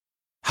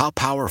How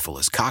powerful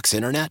is Cox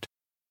Internet?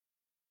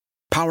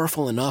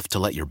 Powerful enough to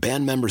let your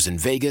band members in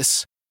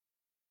Vegas,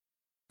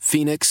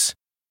 Phoenix,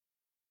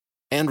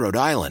 and Rhode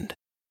Island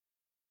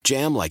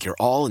jam like you're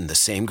all in the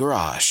same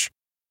garage.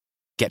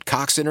 Get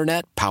Cox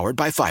Internet powered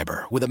by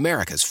fiber with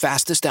America's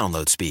fastest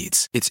download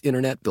speeds. It's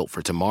internet built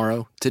for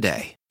tomorrow,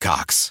 today.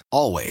 Cox,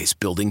 always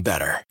building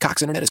better.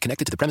 Cox Internet is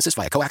connected to the premises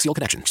via coaxial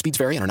connection. Speeds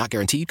vary and are not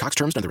guaranteed. Cox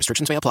terms and other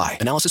restrictions may apply.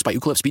 Analysis by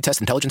Ookla Speed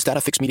Test Intelligence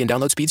Data. Fixed median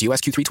download speeds. US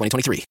Q3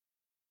 2023.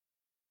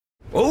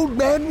 Old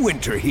Man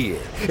Winter here.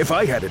 If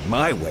I had it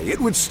my way, it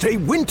would stay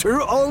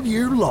winter all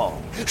year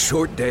long.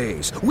 Short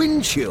days,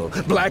 wind chill,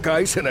 black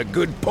ice, and a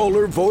good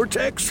polar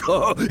vortex.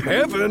 Oh,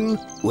 heaven.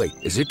 Wait,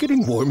 is it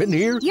getting warm in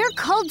here? Your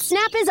cold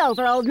snap is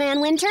over, Old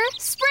Man Winter.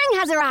 Spring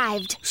has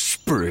arrived.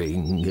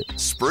 Spring.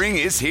 Spring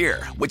is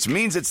here, which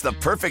means it's the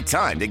perfect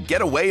time to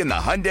get away in the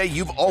Hyundai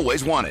you've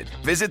always wanted.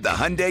 Visit the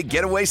Hyundai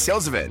Getaway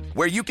Sales Event,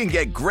 where you can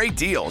get great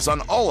deals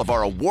on all of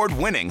our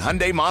award-winning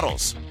Hyundai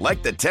models,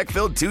 like the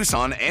tech-filled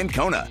Tucson and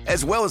Kona,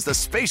 as well as the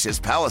spacious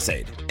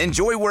Palisade.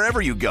 Enjoy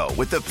wherever you go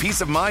with the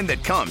peace of mind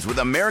that comes with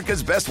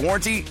America's best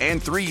warranty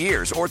and 3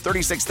 years or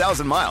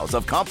 36,000 miles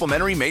of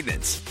complimentary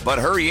maintenance. But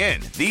hurry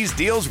in, these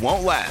deals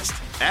won't last.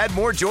 Add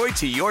more joy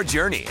to your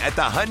journey at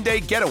the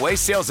Hyundai Getaway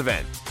Sales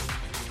Event.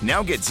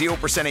 Now get 0%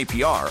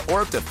 APR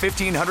or up to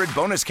 $1,500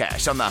 bonus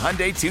cash on the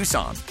Hyundai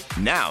Tucson.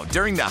 Now,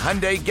 during the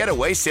Hyundai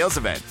Getaway Sales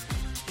Event.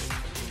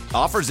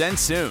 Offers end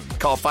soon.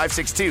 Call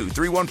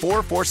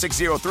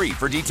 562-314-4603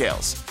 for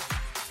details.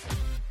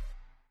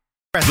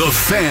 The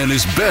Fan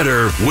is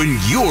better when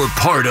you're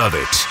part of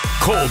it.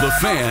 Call the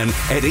Fan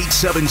at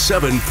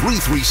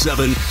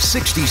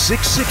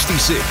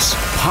 877-337-6666.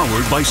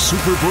 Powered by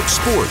Superbook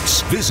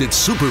Sports. Visit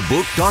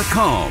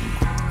superbook.com.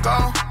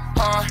 Go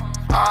hard,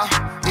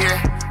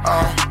 yeah,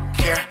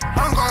 care.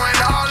 I'm going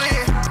all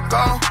in.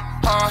 Go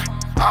hard,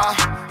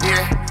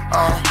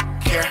 yeah,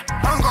 care.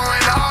 I'm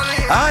going all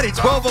in. All right, it's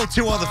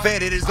 12:02 on the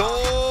Fan. It is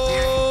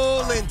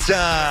Olin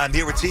time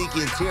here with Tiki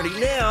and Tierney.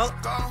 Now,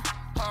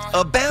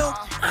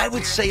 I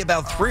would say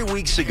about 3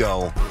 weeks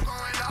ago,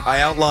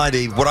 I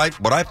outlined what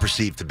I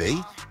perceive to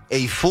be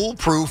a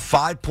foolproof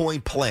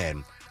 5-point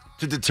plan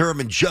to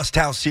determine just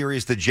how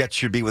serious the Jets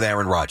should be with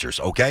Aaron Rodgers,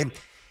 okay?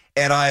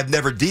 And I have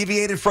never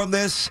deviated from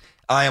this.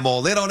 I am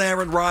all in on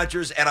Aaron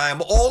Rodgers, and I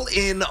am all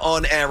in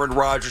on Aaron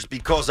Rodgers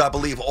because I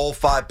believe all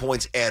 5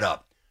 points add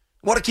up.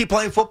 Want to keep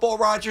playing football,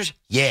 Rodgers?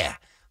 Yeah.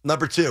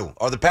 Number 2,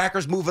 are the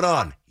Packers moving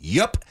on?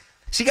 Yup.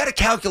 So you got to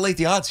calculate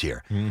the odds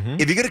here. Mm-hmm.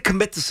 If you're going to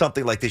commit to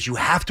something like this, you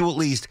have to at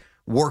least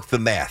work the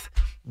math.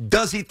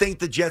 Does he think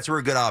the Jets are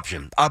a good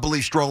option? I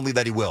believe strongly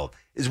that he will.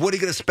 Is Woody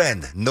going to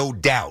spend? No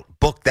doubt.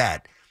 Book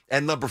that.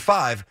 And number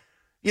 5,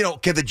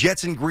 can the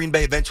Jets and Green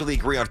Bay eventually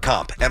agree on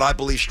comp? And I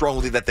believe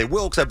strongly that they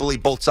will because I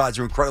believe both sides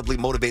are incredibly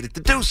motivated to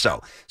do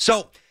so.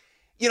 So,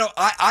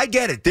 I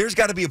get it. There's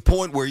got to be a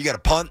point where you got to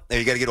punt, and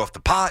you got to get off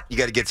the pot. You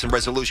got to get some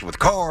resolution with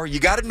Carr.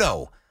 You got to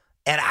know.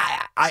 And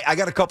I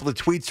got a couple of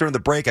tweets during the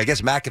break. I guess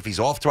McAfee's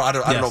off tomorrow. I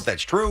don't know if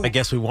that's true. I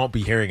guess we won't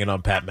be hearing it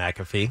on Pat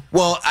McAfee.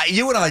 Well,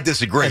 you and I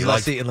disagree.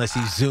 Unless he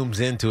zooms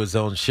into his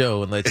own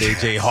show and lets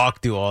A.J.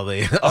 Hawk do all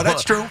the... Oh,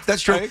 that's true.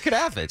 That's true. It could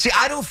happen. See,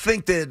 I don't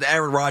think that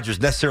Aaron Rodgers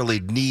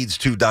necessarily needs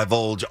to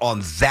divulge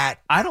on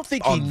that I don't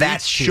think he on that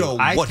needs show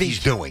to. what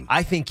he's doing.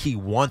 I think he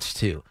wants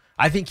to.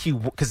 I think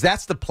because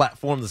that's the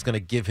platform that's going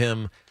to give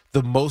him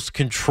the most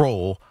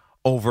control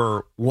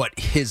over what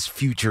his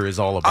future is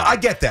all about. I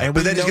get that,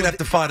 but then he's going to have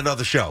to find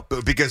another show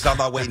because I'm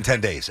not waiting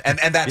 10 days. And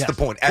that's the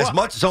point.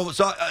 So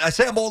I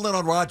say I'm all in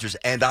on Rodgers,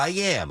 and I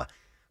am.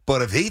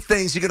 But if he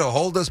thinks he's going to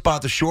hold us by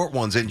the short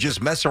ones and just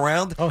mess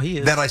around, he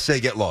is. Then I say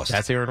get lost.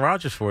 That's Aaron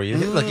Rodgers for you.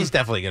 Look, he's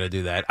definitely going to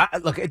do that.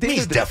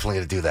 He's definitely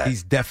going to do that.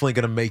 He's definitely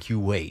going to make you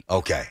wait.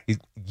 Okay.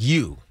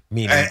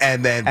 Meaning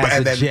and then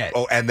Jet.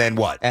 Oh, and then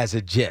what? As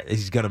a Jet,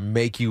 he's going to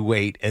make you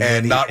wait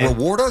and not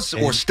reward us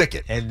or stick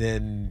it, and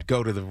then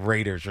go to the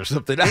Raiders or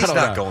something. He's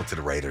not going to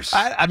the Raiders.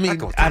 I don't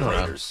know.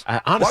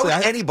 Honestly, why would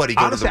anybody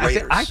go to the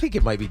Raiders? I think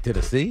it might be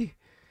Tennessee.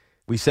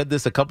 We said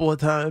this a couple of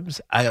times.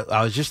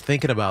 I was just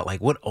thinking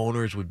about what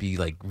owners would be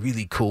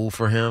really cool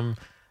for him,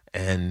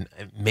 and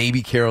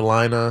maybe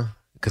Carolina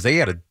because they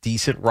had a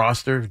decent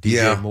roster.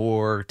 DJ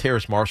Moore,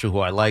 Terrace Marshall, who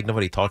I like.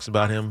 Nobody talks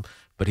about him.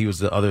 But he was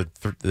the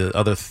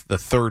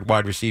third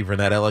wide receiver in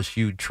that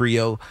LSU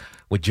trio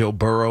with Joe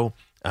Burrow.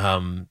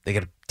 They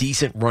got a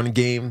decent run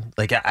game.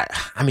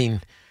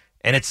 And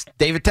it's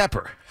David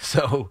Tepper.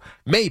 So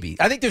maybe.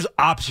 I think there's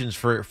options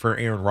for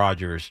Aaron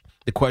Rodgers.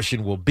 The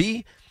question will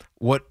be,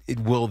 what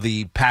will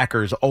the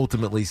Packers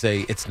ultimately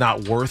say it's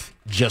not worth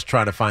just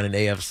trying to find an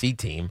AFC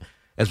team,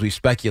 as we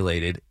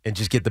speculated, and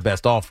just get the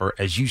best offer,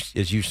 as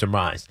you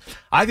surmised.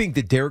 I think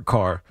that Derek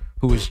Carr,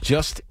 who was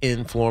just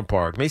in Florham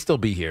Park, may still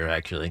be here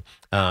actually,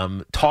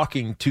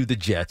 talking to the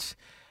Jets,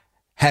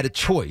 had a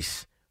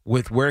choice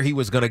with where he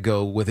was going to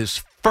go with his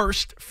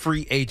first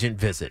free agent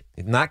visit.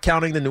 Not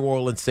counting the New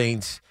Orleans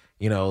Saints,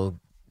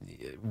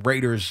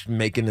 Raiders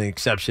making an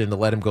exception to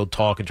let him go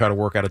talk and try to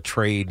work out a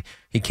trade.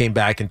 He came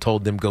back and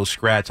told them, go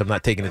scratch. I'm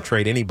not taking to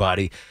trade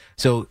anybody.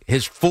 So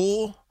his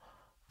full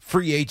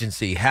free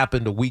agency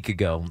happened a week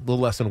ago, a little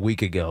less than a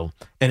week ago,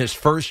 and his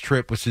first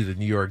trip was to the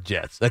New York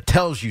Jets. That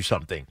tells you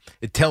something.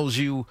 It tells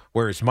you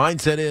where his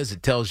mindset is.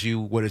 It tells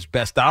you what his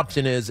best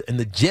option is. And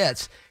the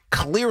Jets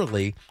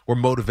clearly were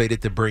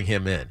motivated to bring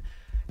him in.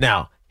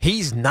 Now,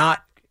 he's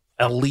not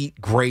elite,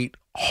 great,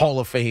 Hall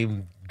of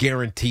Fame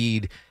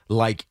guaranteed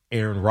like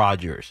Aaron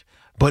Rodgers,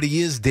 but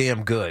he is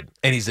damn good,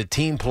 and he's a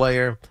team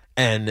player,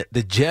 and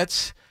the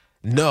Jets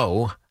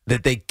know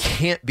that they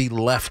can't be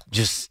left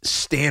just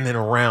standing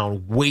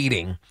around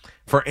waiting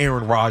for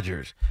Aaron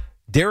Rodgers.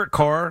 Derek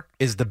Carr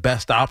is the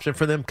best option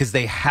for them because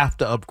they have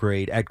to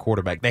upgrade at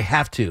quarterback. They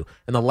have to.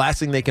 And the last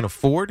thing they can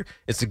afford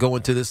is to go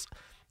into this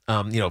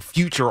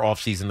future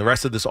offseason, the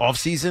rest of this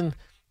offseason,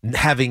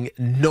 having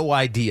no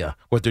idea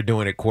what they're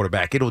doing at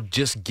quarterback. It'll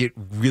just get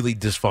really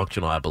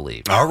dysfunctional, I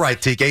believe. All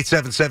right, Teak,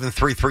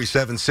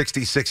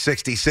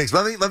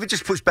 877-337-6666. Let me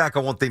just push back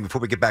on one thing before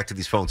we get back to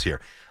these phones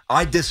here.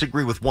 I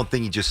disagree with one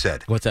thing you just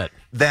said. What's that?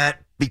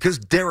 That because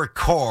Derek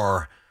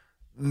Carr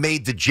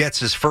made the Jets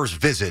his first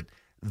visit,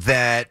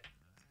 that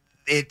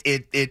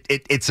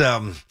it's I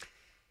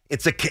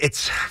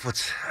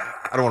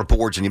don't want to put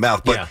words in your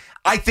mouth, but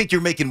I think you're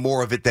making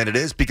more of it than it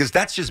is because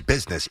that's just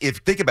business.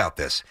 Think about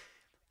this.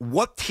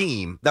 What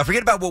team, now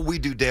forget about what we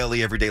do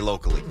daily, every day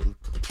locally.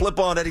 Flip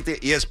on anything,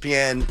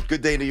 ESPN,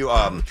 Good Day to You,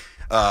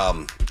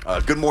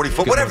 Good Morning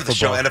Football, whatever the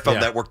show,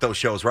 NFL Network, those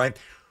shows, right?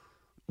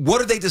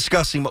 What are they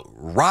discussing?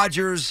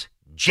 Rodgers,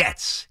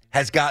 Jets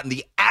has gotten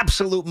the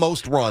absolute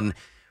most run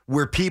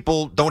where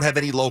people don't have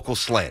any local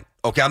slant.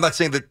 Okay, I'm not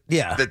saying that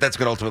that's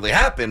going to ultimately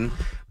happen,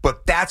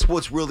 but that's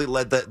what's really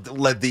led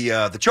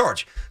the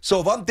charge. So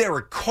if I'm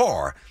Derek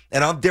Carr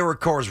and I'm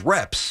Derek Carr's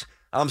reps,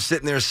 I'm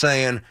sitting there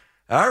saying,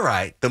 all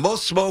right, the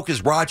most smoke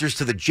is Rodgers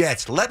to the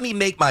Jets. Let me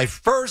make my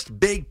first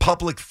big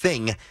public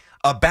thing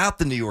about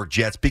the New York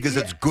Jets because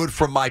it's good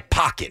for my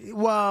pocket.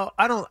 Well,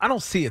 I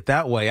don't see it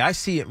that way. I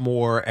see it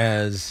more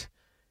as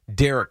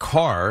Derek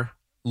Carr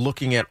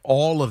looking at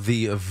all of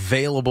the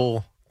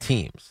available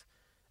teams.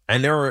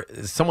 And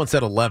someone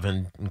said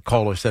 11,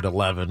 caller said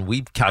 11.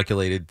 We've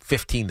calculated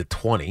 15 to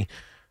 20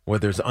 where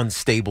there's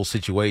unstable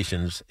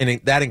situations. And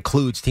that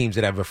includes teams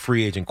that have a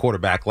free agent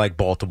quarterback like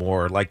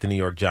Baltimore, like the New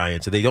York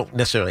Giants. So they don't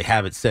necessarily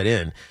have it set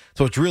in.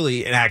 So it's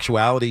really, in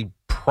actuality,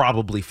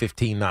 probably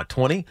 15, not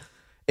 20.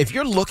 If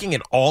you're looking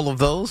at all of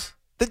those,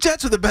 the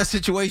Jets are the best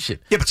situation.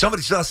 Yeah, but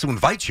somebody still has to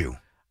invite you.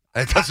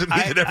 It doesn't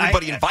mean that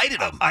everybody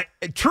invited them.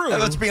 True. Now,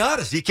 let's be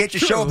honest. You can't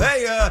just show up,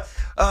 hey,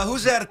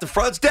 who's that at the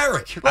front? It's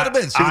Derek. Let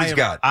him in, see what he's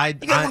got. You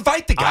got to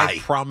invite the guy. I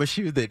promise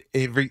you that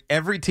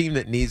every team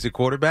that needs a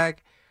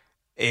quarterback,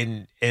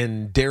 and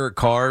Derek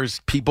Carr's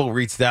people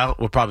reached out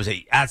will probably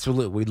say,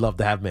 absolutely, we'd love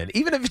to have him in.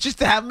 Even if it's just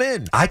to have him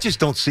in. I just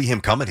don't see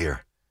him coming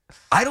here.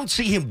 I don't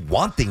see him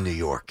wanting New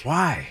York.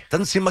 Why?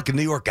 Doesn't seem like a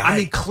New York guy. I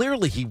mean,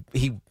 clearly he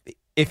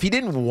if he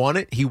didn't want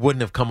it, he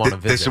wouldn't have come on a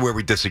visit. This is where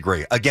we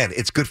disagree. Again,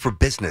 it's good for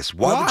business.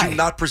 Why would you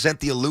not present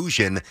the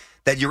illusion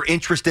that you're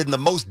interested in the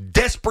most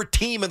desperate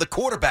team in the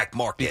quarterback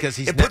market? Because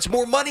it puts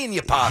more money in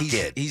your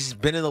pocket. He's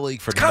been in the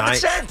league for common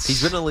sense.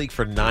 He's been in the league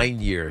for 9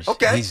 years.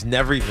 Okay. He's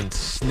never even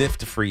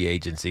sniffed free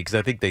agency because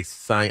I think they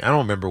signed. I don't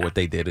remember what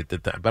they did at the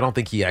time, but I don't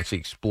think he actually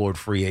explored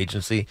free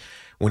agency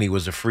when he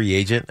was a free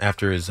agent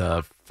after his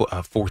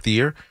fourth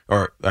year.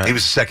 Or he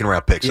was a second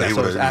round pick, so he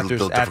was after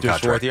his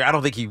fourth year. I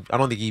don't think he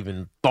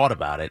even thought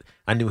about it.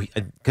 I knew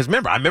because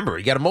I remember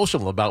he got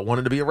emotional about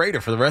wanting to be a Raider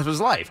for the rest of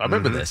his life. I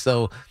remember this,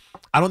 so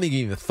I don't think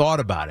he even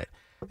thought about it.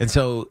 And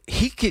so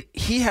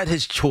he had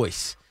his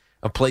choice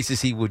of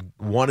places he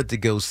wanted to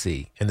go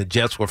see, and the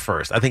Jets were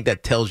first. I think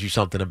that tells you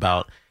something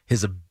about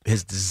his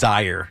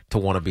desire to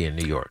want to be in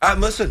New York.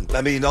 Listen,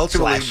 I mean,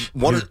 ultimately,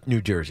 New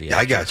Jersey. Yeah,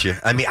 I got you.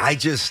 I mean, I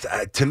just,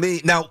 to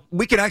me, now,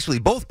 we can actually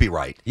both be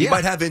right. You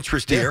might have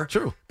interest here.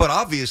 True. But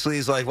obviously,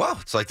 he's like, well,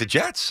 it's like the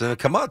Jets.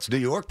 Come on, it's New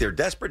York. They're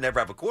desperate, never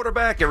have a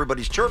quarterback.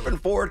 Everybody's chirping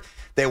for it.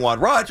 They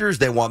want Rodgers.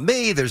 They want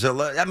me.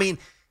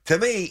 To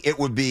me, it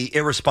would be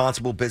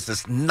irresponsible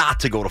business not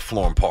to go to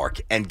Florham Park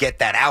and get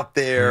that out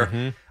there.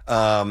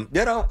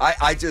 Mm-hmm.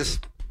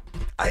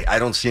 I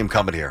don't see him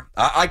coming here.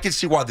 I can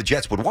see why the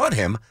Jets would want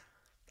him.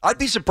 I'd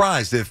be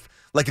surprised if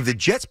the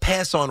Jets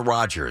pass on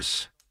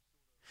Rodgers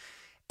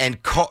and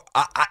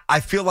I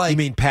feel like... You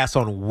mean pass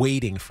on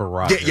waiting for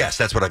Rodgers? Yes,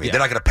 that's what I mean. Yeah.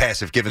 They're not going to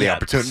pass if given the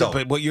opportunity. So,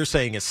 but what you're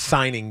saying is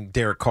signing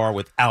Derek Carr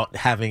without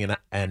having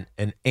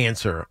an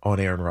answer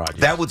on Aaron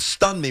Rodgers. That would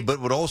stun me, but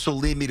would also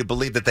lead me to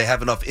believe that they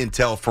have enough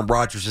intel from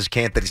Rodgers'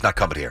 camp that he's not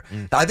coming here.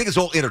 Now, I think it's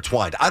all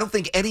intertwined. I don't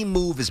think any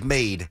move is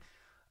made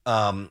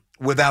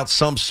without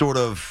some sort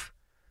of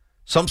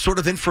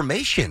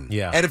information.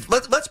 Yeah. And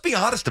let's be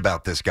honest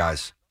about this,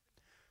 guys.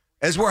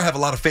 As where I have a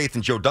lot of faith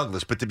in Joe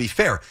Douglas, but to be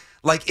fair,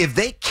 if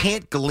they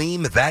can't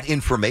glean that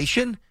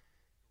information,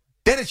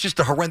 then it's just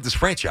a horrendous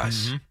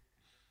franchise. Mm-hmm.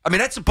 I mean,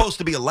 that's supposed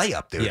to be a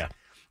layup, dude. Yeah.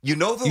 You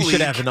know the league. You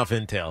should have enough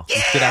intel. Yeah.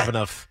 You should have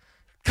enough.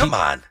 Come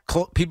on.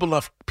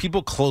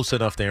 People close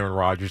enough to Aaron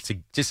Rodgers to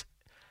just,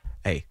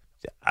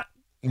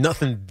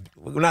 nothing.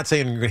 We're not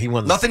saying he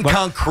wants nothing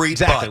concrete.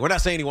 Exactly. But we're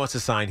not saying he wants to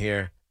sign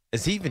here.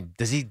 Does he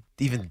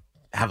even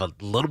have a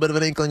little bit of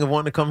an inkling of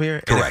wanting to come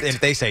here. Correct. And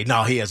if they say,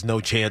 no, he has no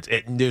chance,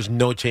 there's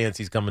no chance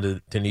he's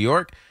coming to New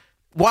York,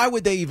 why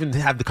would they even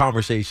have the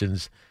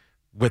conversations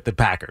with the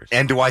Packers?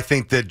 And do I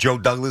think that Joe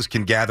Douglas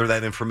can gather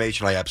that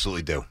information? I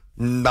absolutely do.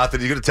 Not that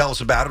he's going to tell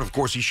us about it. Of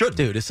course he should.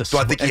 Dude, So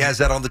I think he has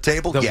that on the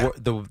table? The Yeah.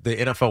 The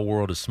NFL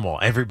world is small.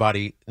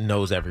 Everybody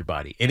knows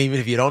everybody. And even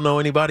if you don't know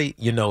anybody,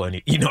 you know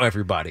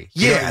everybody.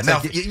 Yeah, You know,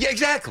 yeah,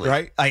 exactly.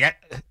 right? Like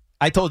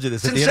I told you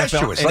this. It's at the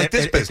incestuous, NFL, like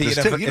this at the business,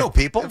 NFL, too. You know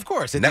people. Of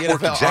course. At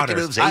Network the NFL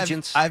executives, honors,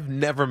 agents. I've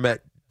never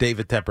met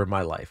David Tepper in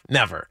my life.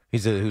 Never.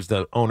 Who's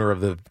the owner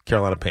of the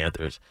Carolina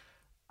Panthers.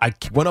 I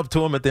went up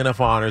to him at the NFL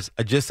Honors.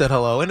 I just said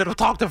hello, and it'll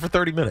talk to him for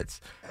 30 minutes.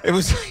 It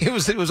was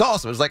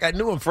awesome. It was like I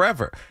knew him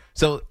forever.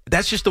 So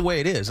that's just the way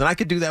it is, and I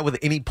could do that with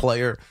any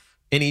player,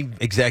 any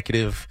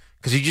executive,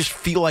 because you just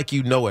feel like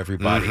you know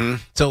everybody. Mm-hmm.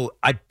 So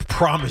I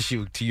promise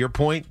you, to your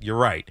point, you're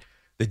right.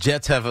 The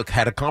Jets have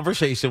had a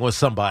conversation with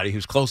somebody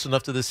who's close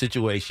enough to the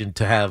situation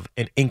to have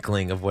an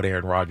inkling of what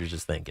Aaron Rodgers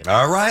is thinking.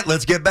 All right,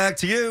 let's get back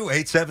to you.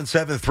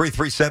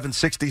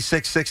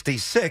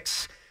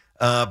 877-337-6666.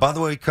 By the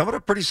way, coming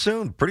up pretty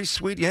soon, pretty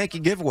sweet Yankee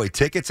giveaway.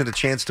 Tickets and a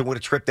chance to win a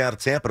trip down to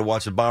Tampa to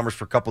watch the Bombers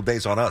for a couple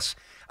days on us.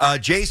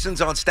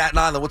 Jason's on Staten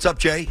Island. What's up,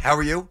 Jay? How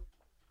are you?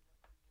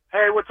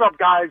 Hey, what's up,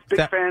 guys? Big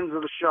fans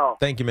of the show.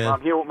 Thank you, man.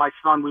 I'm here with my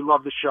son. We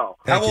love the show.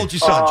 How old's your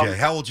son, Jay?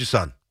 How old's your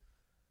son?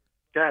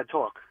 Go ahead,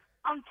 talk.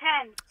 I'm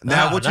 10.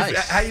 Now,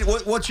 nice.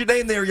 what's your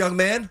name there, young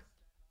man?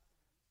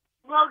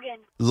 Logan.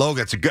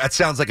 Logan. That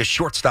sounds like a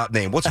shortstop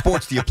name. What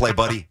sports do you play,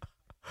 buddy?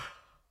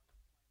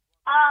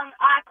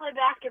 I play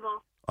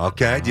basketball.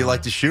 Okay. Do you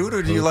like to shoot,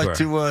 or do you like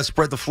Hooper. to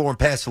spread the floor and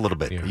pass a little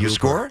bit? Yeah, Are you a Hooper.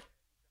 scorer?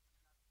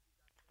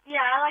 Yeah,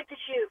 I like to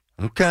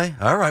shoot. Okay.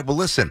 All right. Well,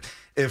 listen.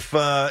 If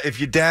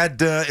your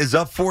dad is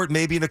up for it,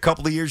 maybe in a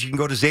couple of years you can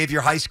go to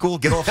Xavier High School,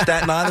 get off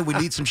Staten Island. We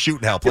need some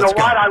shooting help. Let's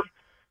go.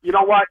 You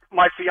know what?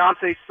 My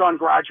fiance's son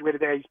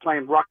graduated there. He's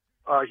playing rugby.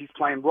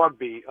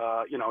 He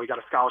got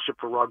a scholarship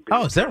for rugby.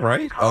 Oh, is that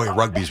right? Oh, yeah,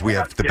 rugby's. We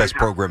have the best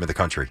program in the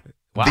country.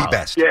 Wow. The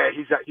best. Yeah,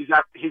 he's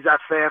at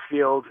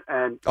Fairfield,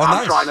 and Oh, I'm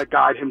nice. trying to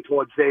guide him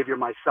towards Xavier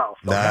myself.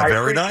 So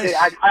Very nice.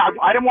 I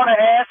didn't want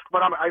to ask,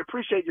 but I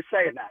appreciate you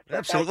saying that. So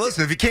Absolutely.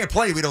 Listen, if he can't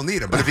play, we don't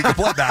need him. But if he can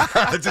play,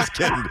 just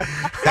kidding.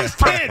 He's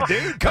 10,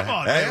 dude. Come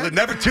on, Hey, man.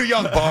 never too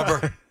young,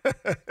 Barber.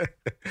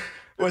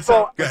 What's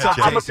So, up? What's up,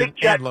 I'm a Jason big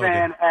Jet and Logan?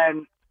 fan,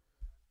 and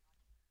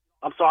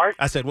I'm sorry?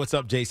 I said, what's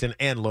up, Jason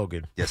and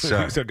Logan? Yes,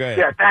 sir. So go ahead.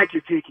 Yeah, thank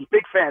you, Tiki.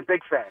 Big fan.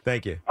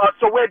 Thank you.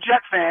 So we're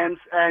Jet fans,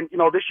 and,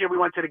 this year we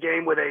went to the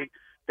game where they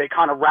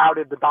kind of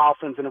routed the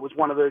Dolphins, and it was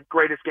one of the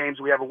greatest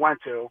games we ever went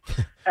to.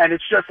 And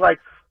it's just like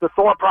the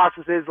thought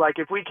process is, like,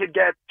 if we could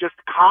get just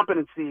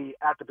competency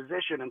at the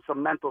position and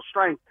some mental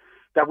strength,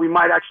 that we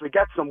might actually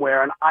get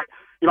somewhere. And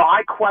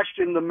I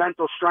question the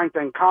mental strength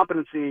and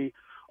competency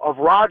of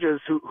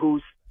Rodgers,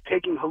 who's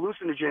taking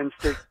hallucinogens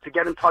to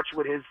get in touch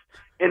with his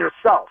inner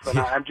self. And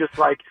I'm just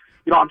like,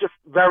 I'm just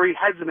very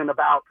hesitant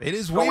about It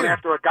is going weird.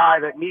 after a guy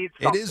that needs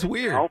something. It is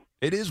weird. you know?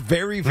 It is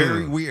very,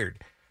 very weird.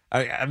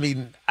 I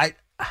mean,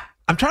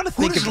 I'm trying to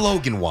Who think does of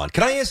Logan want?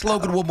 Can I ask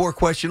Logan one more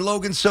question?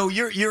 Logan, so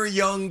you're a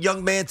young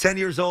man, 10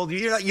 years old.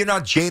 You're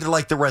not jaded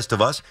like the rest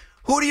of us.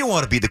 Who do you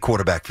want to be the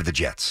quarterback for the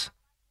Jets?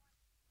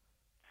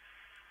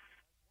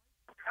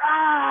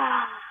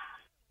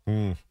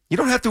 You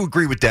don't have to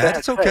agree with that.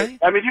 It's okay.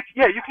 I mean,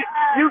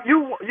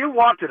 you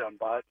wanted him,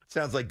 but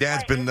Sounds like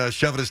Dad's been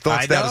shoving his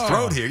thoughts down his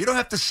throat here. You don't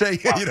have to say.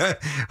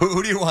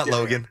 Who do you want,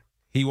 Logan?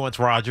 He wants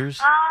Rodgers.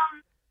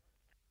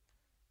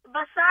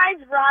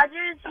 Besides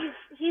Rodgers,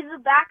 he's a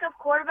backup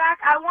quarterback.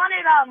 I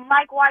wanted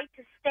Mike White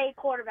to stay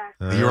quarterback.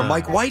 You're a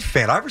Mike White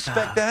fan. I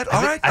respect that.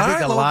 All right, I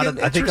think a lot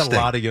Logan. of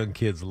Interesting. young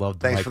kids love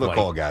Thanks Mike for the White.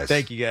 call, guys.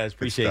 Thank you, guys. Good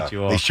Appreciate stuff.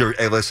 you all.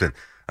 Hey, listen.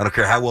 I don't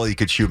care how well you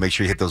could shoot. Make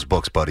sure you hit those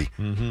books, buddy.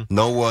 Mm-hmm.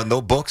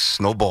 No books,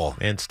 no ball.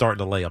 And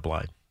starting the layup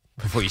line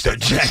before you start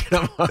jacking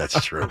them up.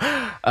 That's true.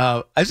 There's a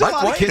Mike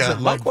lot White, of kids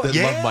that love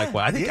yeah, Mike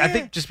White. I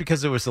think just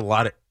because there was a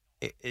lot of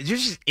it's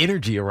just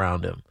energy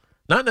around him.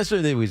 Not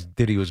necessarily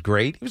that he was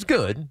great. He was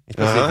good,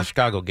 especially in the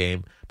Chicago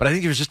game. But I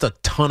think there was just a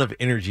ton of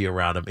energy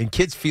around him, and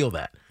kids feel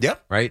that.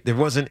 Yep. Right. There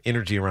wasn't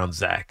energy around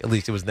Zach. At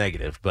least it was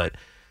negative, but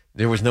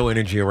there was no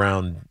energy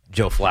around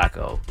Joe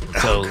Flacco.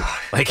 So,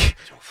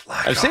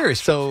 I'm serious.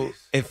 So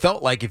it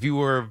felt like if you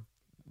were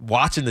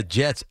watching the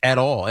Jets at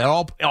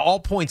all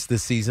points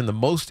this season, the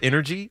most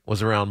energy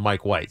was around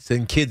Mike White.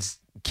 And kids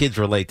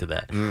relate to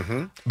that.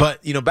 Mm-hmm.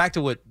 But back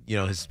to what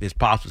his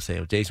pops was saying,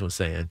 what Jason was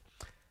saying.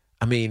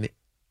 I mean,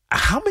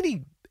 how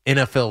many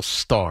NFL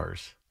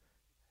stars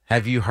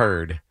have you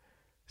heard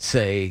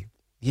say,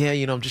 "Yeah,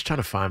 I'm just trying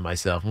to find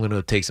myself. I'm going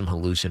to take some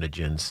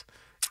hallucinogens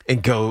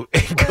and go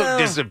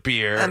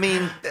disappear." I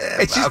mean,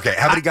 it's just, okay.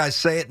 How many guys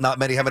say it? Not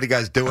many. How many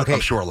guys do it? Okay. I'm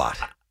sure a lot.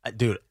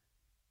 Dude,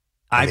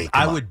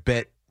 I would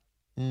bet.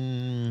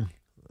 I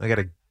got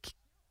to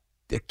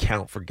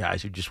account for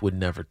guys who just would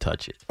never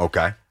touch it.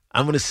 Okay.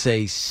 I'm going to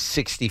say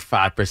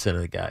 65%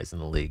 of the guys in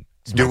the league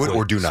do it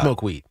or do not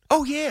smoke weed.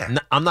 Oh yeah.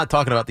 I'm not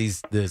talking about the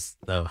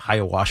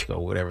ayahuasca or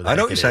whatever. I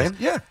know what you're is. saying.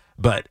 Yeah.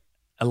 But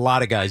a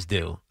lot of guys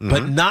do,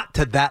 but not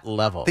to that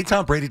level. Think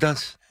Tom Brady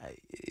does?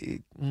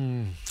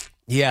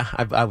 Yeah,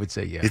 I would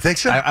say yeah. You think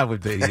so? I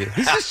would say yeah.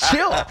 He's just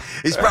chill.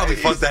 He's probably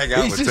fun to hang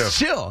out He's with, just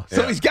too. chill.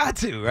 So Yeah. he's got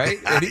to, right?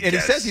 And he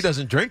says he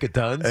doesn't drink a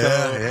ton. So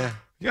Yeah.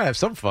 you got to have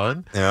some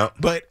fun. Yeah.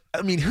 But,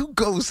 I mean, who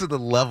goes to the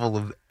level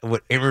of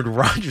what Aaron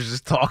Rodgers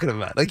is talking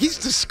about? Like, he's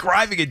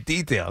describing in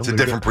detail. It's a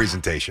different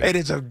presentation. It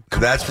is a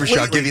That's for sure.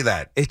 I'll give you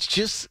that. It's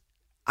just,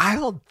 I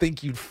don't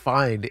think you'd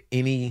find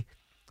any,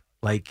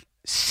 like,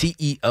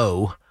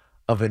 CEO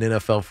of an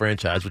NFL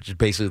franchise, which is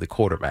basically the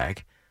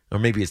quarterback, or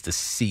maybe it's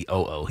the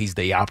COO. He's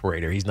the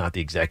operator. He's not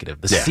the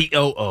executive. The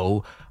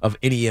COO of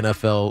any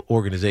NFL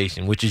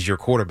organization, which is your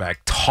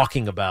quarterback,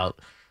 talking about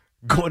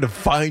going to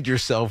find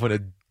yourself in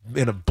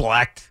a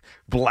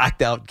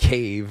blacked out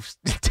cave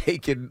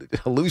taking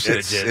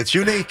hallucinogens. It's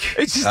unique.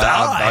 It's just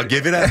I'll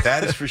give you that.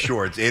 That is for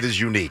sure. It is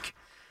unique.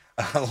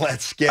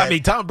 Let's get. I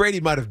mean, Tom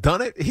Brady might have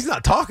done it. He's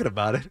not talking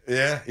about it.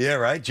 Yeah,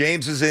 right.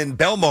 James is in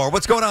Belmar.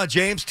 What's going on,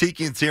 James?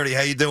 Tiki and Tierney,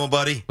 how you doing,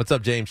 buddy? What's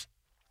up, James?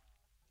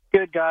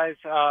 Good, guys.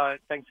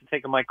 Thanks for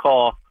taking my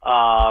call.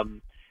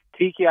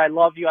 Tiki, I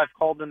love you. I've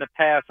called in the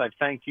past. I've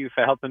thanked you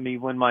for helping me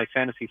win my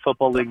fantasy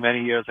football league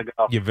many years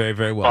ago. You're very,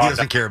 very welcome. He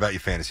doesn't care about your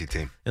fantasy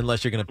team.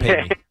 Unless you're going to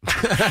pay me.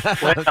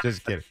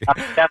 Just kidding.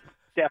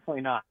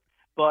 Definitely not.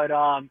 But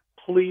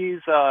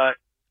please,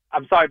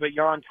 I'm sorry, but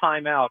you're on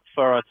timeout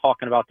for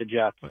talking about the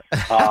Jets.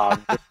 I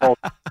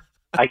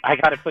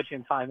got to put you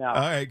in timeout.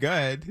 All right, go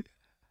ahead.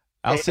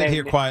 I'll sit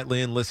here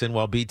quietly and listen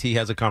while BT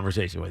has a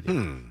conversation with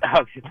you.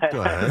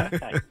 Go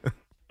ahead.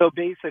 So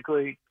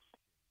basically,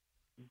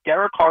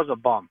 Derek Carr's a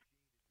bum.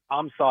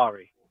 I'm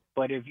sorry,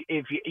 but if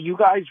you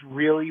guys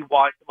really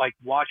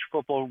watch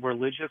football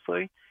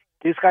religiously,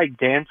 this guy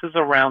dances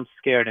around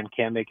scared and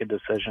can't make a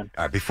decision.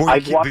 All right,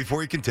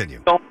 before you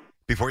continue, I'm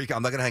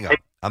not going to hang up.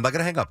 I'm not going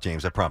to hang up,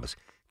 James. I promise.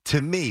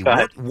 To me,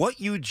 what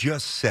you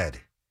just said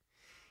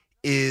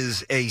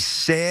is a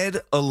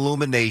sad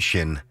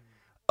illumination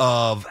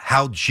of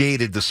how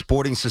jaded the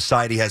sporting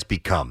society has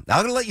become. Now,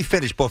 I'm going to let you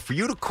finish, but for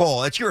you to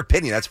call, that's your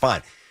opinion, that's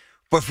fine.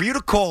 But for you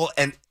to call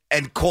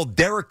and call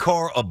Derek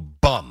Carr a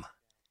bum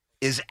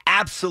is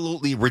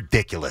absolutely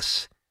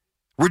ridiculous.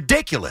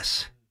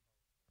 Ridiculous.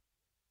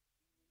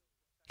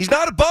 He's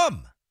not a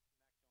bum.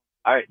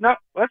 All right. No,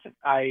 listen,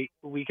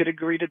 we could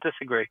agree to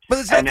disagree. But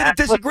there's nothing to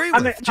disagree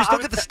with. Just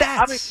look at the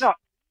stats.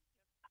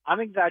 I'm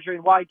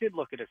exaggerating. Well, I did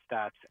look at his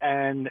stats.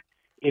 And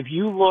if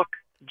you look,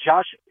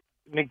 Josh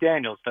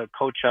McDaniels, the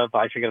coach of,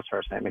 I forget his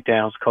first name,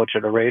 McDaniels, coach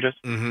of the Raiders,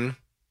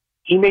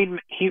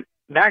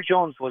 Mac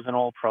Jones was an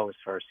all-pro his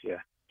first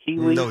year. He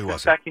leaves the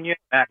second year.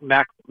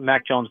 Mac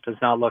Jones does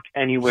not look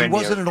anywhere near. He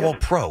wasn't an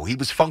all-pro. He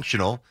was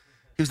functional.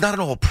 He was not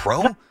an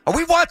all-pro. Are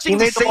we watching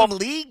the same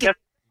league?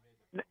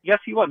 Yes,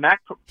 he was.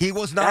 He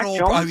was not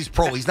all-pro. He was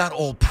pro. He's not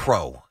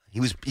all-pro. He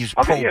was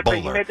pro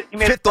bowler.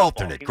 Fifth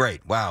alternate.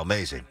 Great. Wow,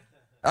 amazing.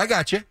 I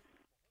got you.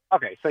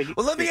 Okay. So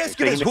well, let me ask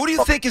you this. Who do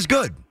you think is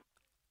good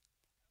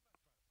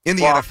in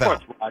the NFL?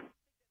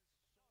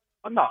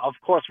 Of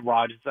course,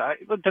 Rodgers.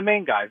 The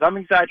main guys. I'm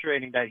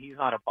exaggerating that he's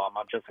not a bum.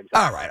 I'm just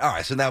exaggerating. All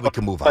right. So now we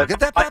can move on.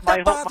 That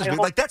bothers me.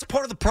 Like, that's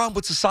part of the problem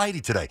with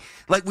society today.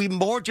 Like, we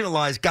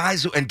marginalize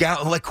guys and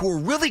gals who are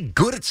really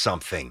good at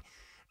something.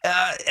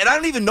 And I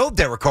don't even know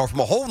Derek Carr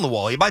from a hole in the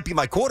wall. He might be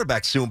my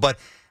quarterback soon, but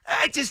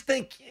I just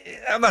think,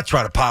 I'm not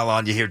trying to pile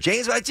on you here,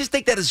 James, but I just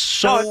think that is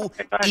so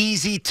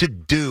easy to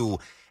do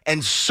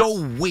and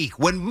so weak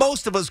when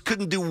most of us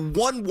couldn't do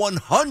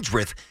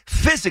 1/100th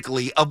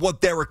physically of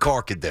what Derek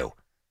Carr could do.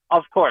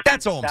 Of course.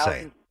 That's all I'm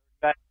saying.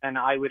 Better than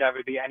I would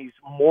ever be, and he's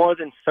more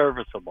than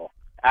serviceable.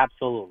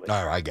 Absolutely.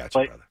 All right, I got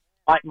you, brother.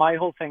 My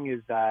whole thing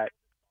is that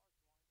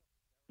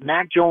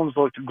Mac Jones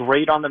looked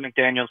great on the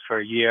McDaniels for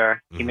a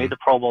year. He made the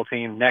Pro Bowl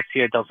team. Next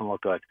year, it doesn't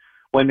look good.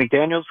 When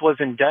McDaniels was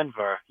in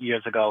Denver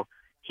years ago,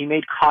 he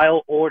made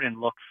Kyle Orton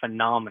look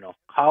phenomenal.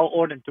 Kyle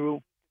Orton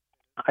threw,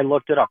 I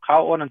looked it up,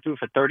 Kyle Orton threw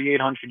for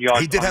 3,800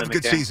 yards. He did have a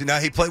good season. Now,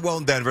 he played well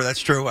in Denver.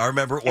 That's true. I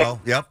remember it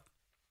well. Yep.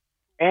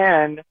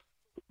 And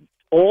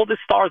all the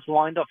stars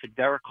lined up for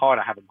Derek Carr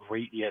to have a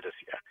great year this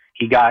year.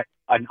 He got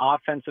an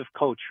offensive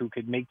coach who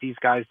could make these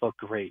guys look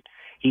great.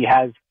 He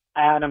has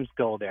Adams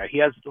go there. He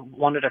has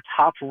one of the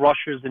top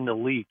rushers in the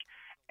league.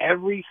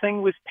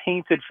 Everything was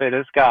painted for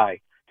this guy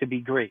to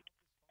be great.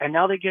 And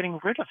now they're getting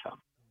rid of him.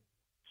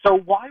 So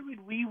why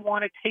would we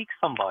want to take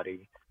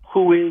somebody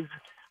who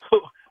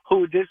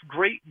this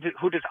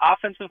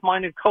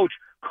offensive-minded coach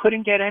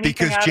couldn't get anything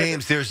because, out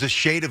James, of there's a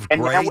shade of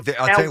gray. I'll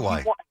tell you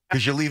why.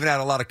 Because you're leaving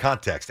out a lot of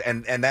context.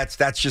 And that's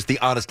just the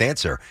honest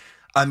answer.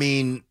 I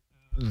mean,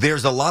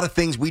 there's a lot of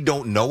things we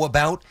don't know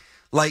about.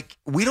 Like,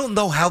 we don't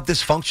know how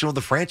dysfunctional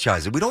the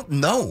franchise is. We don't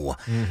know.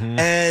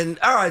 And,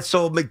 all right,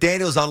 so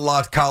McDaniels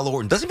unlocked Kyle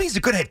Orton. Doesn't mean he's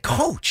a good head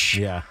coach.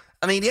 Yeah.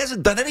 I mean, he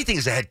hasn't done anything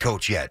as a head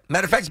coach yet.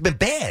 Matter of fact, he's been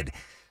bad.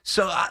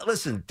 So,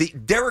 listen,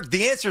 Derek,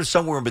 the answer is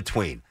somewhere in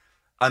between.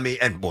 I mean,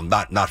 and, well,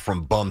 not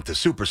from bum to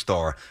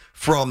superstar.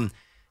 From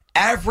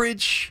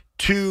average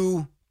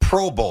to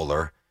Pro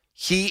Bowler,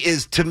 he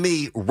is, to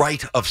me,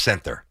 right of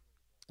center.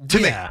 To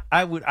me.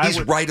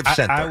 He's right of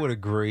center. I would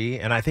agree,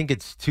 and I think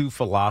it's two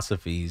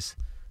philosophies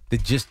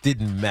that just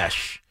didn't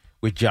mesh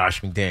with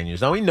Josh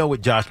McDaniels. Now, we know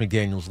what Josh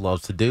McDaniels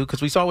loves to do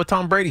because we saw it with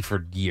Tom Brady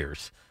for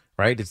years,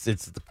 right? It's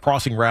the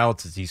crossing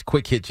routes, it's these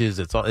quick hitches,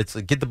 it's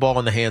get the ball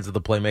in the hands of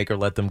the playmaker,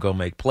 let them go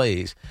make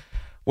plays.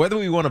 Whether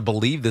we want to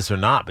believe this or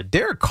not, but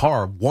Derek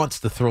Carr wants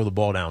to throw the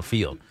ball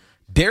downfield.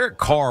 Derek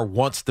Carr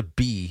wants to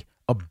be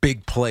a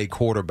big play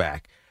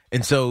quarterback.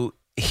 And so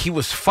he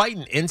was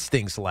fighting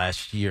instincts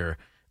last year,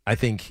 I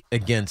think,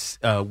 against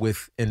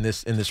in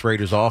this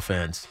Raiders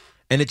offense,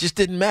 and it just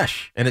didn't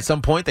mesh. And at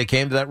some point, they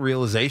came to that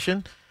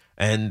realization,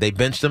 and they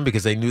benched him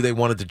because they knew they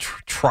wanted to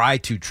try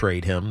to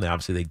trade him.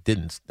 Obviously, they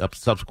didn't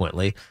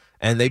subsequently,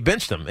 and they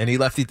benched him, and he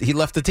left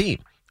the team,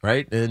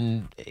 right?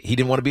 And he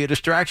didn't want to be a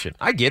distraction.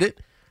 I get it,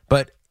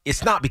 but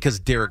it's not because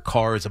Derek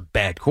Carr is a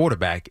bad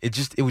quarterback.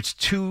 It was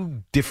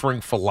two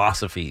different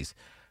philosophies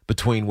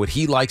between what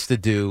he likes to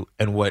do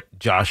and what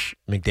Josh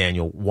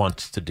McDaniel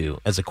wants to do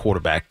as a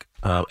quarterback,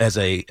 as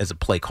a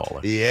play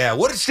caller. Yeah.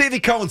 What did Stevie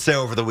Cohen say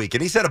over the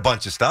weekend? He said a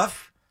bunch of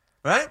stuff,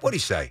 right? What did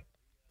he say?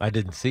 I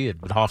didn't see it,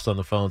 but Hoff's on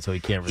the phone, so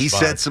he can't respond. He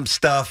said some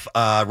stuff.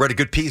 Read a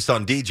good piece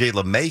on DJ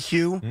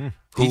LeMahieu.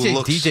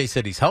 DJ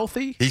said he's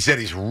healthy. He said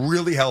he's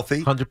really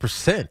healthy.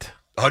 100%.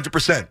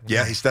 100%.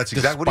 Yeah, that's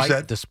exactly what he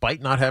said.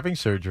 Despite not having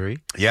surgery.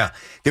 Yeah.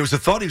 There was a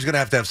thought he was going to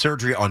have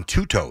surgery on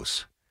two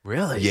toes.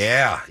 Really?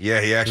 Yeah,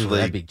 he actually.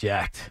 That'd be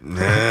jacked.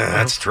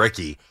 That's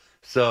tricky.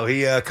 So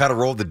he kind of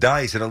rolled the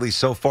dice, and at least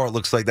so far it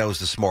looks like that was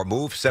the smart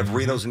move.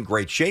 Severino's in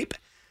great shape.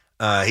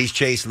 He's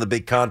chasing the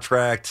big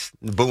contract.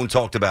 Boone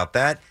talked about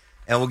that.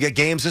 And we'll get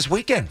games this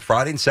weekend,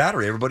 Friday and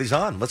Saturday. Everybody's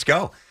on. Let's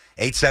go.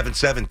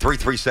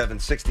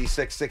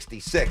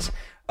 877-337-6666.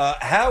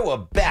 How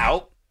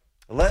about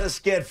let us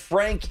get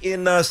Frank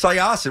in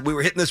Syosset? We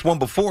were hitting this one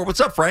before.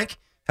 What's up, Frank?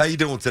 How you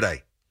doing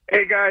today?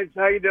 Hey, guys.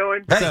 How you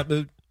doing? What's up,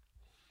 dude?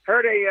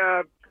 Heard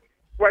a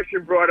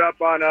question brought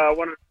up on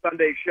one of the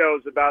Sunday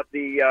shows about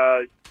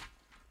the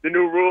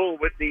new rule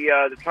with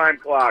the time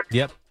clock.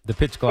 Yep, the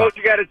pitch clock. Suppose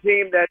you got a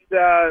team that's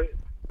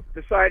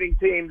deciding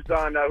teams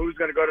on who's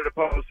going to go to the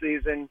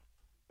postseason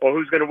or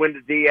who's going to win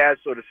the DS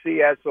or the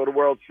CS or the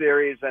World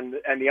Series, and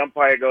the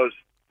umpire goes,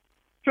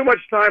 too much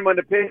time on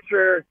the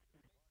pitcher,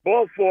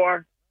 ball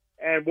 4,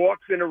 and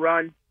walks in a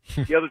run,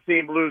 the other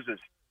team loses.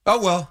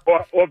 Oh, well.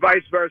 Or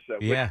vice versa.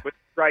 Yeah. With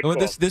strike well,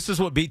 balls. this is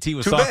what BT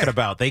was talking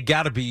about. They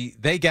got to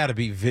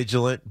be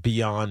vigilant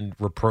beyond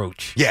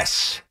reproach.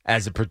 Yes,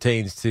 as it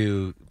pertains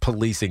to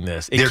policing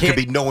this, there could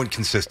be no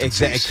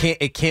inconsistencies.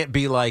 It can't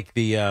be like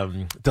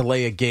the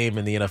delay a game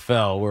in the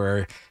NFL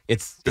where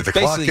it's the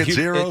clock hits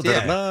 0.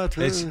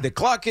 The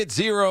clock hits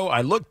 0.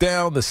 I look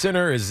down. The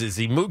center is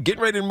he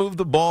getting ready to move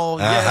the ball?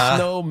 Yes,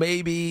 no,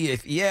 maybe.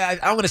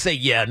 I'm going to say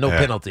no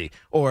penalty,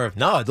 or if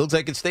no, it looks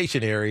like it's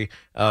stationary,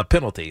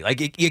 penalty.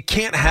 Like you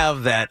can't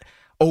have that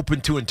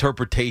open to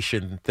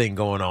interpretation thing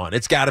going on.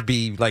 It's got to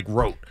be like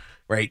rote,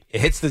 right?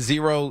 It hits the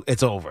 0,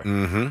 it's over.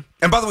 Mm-hmm.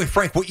 And by the way,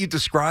 Frank, what you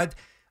described,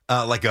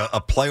 like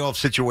a playoff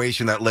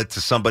situation that led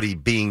to somebody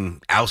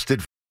being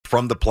ousted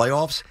from the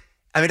playoffs,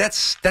 I mean,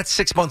 that's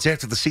 6 months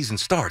after the season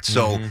starts.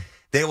 So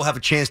they will have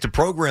a chance to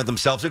program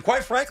themselves. And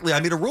quite frankly, I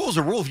mean, a rule is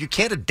a rule. If you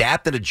can't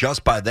adapt and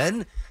adjust by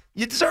then,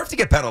 you deserve to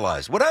get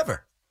penalized,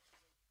 whatever.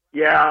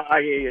 Yeah,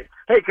 I hear you.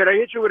 Hey, could I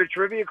hit you with a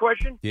trivia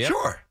question? Yeah.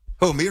 Sure.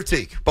 Who, me or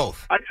Teak?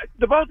 Both.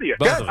 The both of you.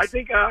 Both of us. I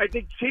think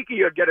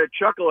Tiki would get a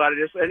chuckle out of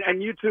this,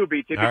 and you too,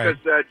 BT, because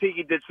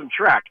Tiki did some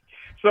track.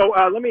 So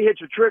let me hit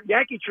you.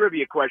 Yankee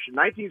trivia question.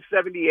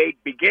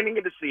 1978, beginning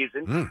of the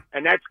season,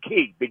 and that's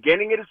key.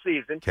 Beginning of the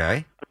season.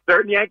 Okay. A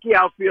certain Yankee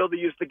outfielder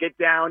used to get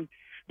down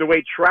the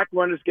way track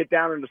runners get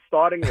down in the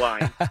starting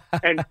line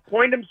and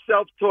point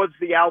himself towards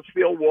the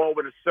outfield wall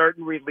when a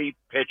certain relief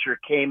pitcher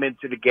came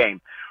into the game.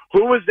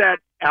 Who was that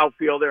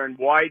outfielder, and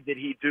why did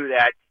he do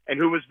that? And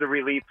who was the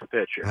relief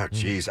pitcher? Oh,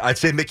 jeez. I'd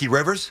say Mickey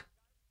Rivers.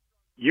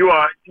 You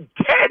are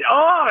dead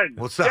on.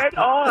 What's up? Dead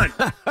on.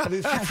 I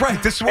mean,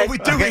 Frank, this is what we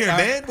do here,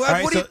 man.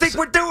 What do you think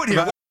we're doing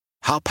here?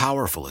 How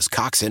powerful is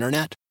Cox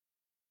Internet?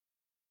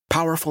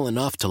 Powerful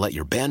enough to let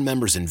your band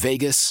members in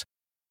Vegas,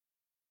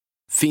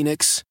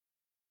 Phoenix,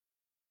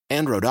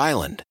 and Rhode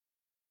Island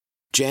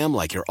jam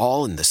like you're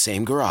all in the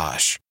same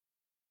garage.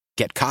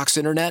 Get Cox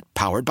Internet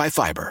powered by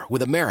fiber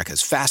with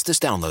America's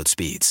fastest download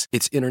speeds.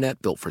 It's internet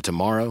built for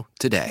tomorrow,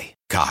 today.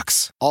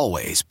 Cox,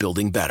 always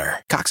building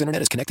better. Cox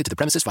Internet is connected to the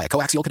premises via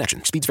coaxial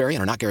connection. Speeds vary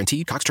and are not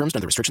guaranteed. Cox terms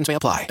and other restrictions may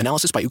apply.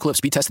 Analysis by Ookla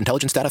Speed Test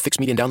Intelligence Data. Fixed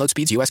median download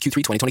speeds. US Q3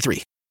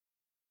 2023.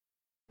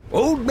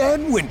 Old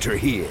Man Winter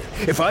here.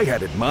 If I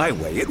had it my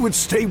way, it would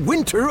stay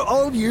winter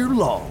all year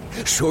long.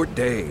 Short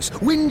days,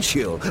 wind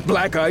chill,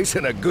 black ice,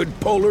 and a good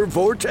polar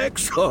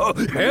vortex. Oh,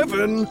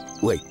 heaven.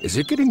 Wait, is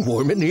it getting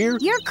warm in here?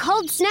 Your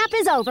cold snap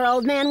is over,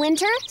 Old Man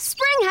Winter.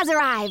 Spring has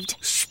arrived.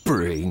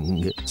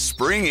 Spring.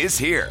 Spring is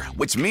here,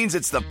 which means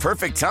it's the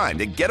perfect time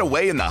to get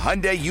away in the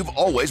Hyundai you've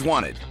always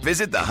wanted.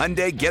 Visit the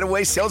Hyundai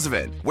Getaway Sales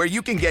Event, where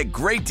you can get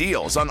great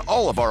deals on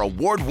all of our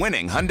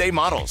award-winning Hyundai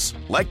models,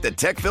 like the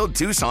tech-filled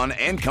Tucson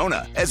and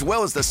Kona, as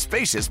well as the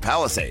spacious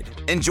Palisade.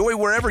 Enjoy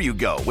wherever you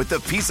go with the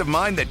peace of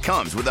mind that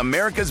comes with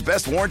America's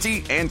best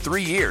warranty and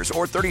 3 years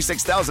or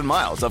 36,000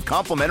 miles of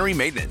complimentary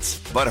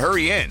maintenance. But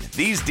hurry in,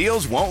 these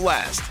deals won't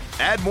last.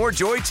 Add more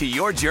joy to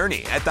your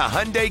journey at the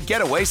Hyundai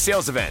Getaway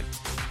Sales Event.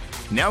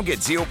 Now get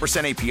 0%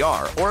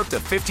 APR or up to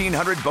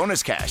 $1,500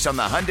 bonus cash on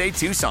the Hyundai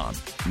Tucson.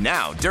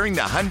 Now, during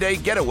the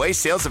Hyundai Getaway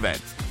Sales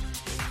Event.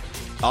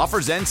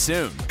 Offers end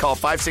soon. Call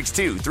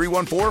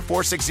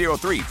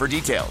 562-314-4603 for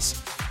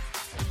details.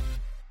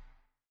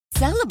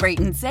 Celebrate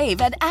and save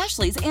at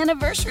Ashley's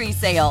Anniversary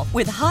Sale.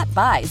 With Hot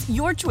Buys,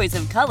 your choice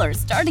of colors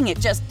starting at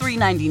just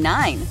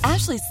 $3.99.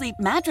 Ashley Sleep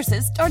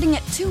mattresses starting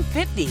at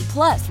 $2.50.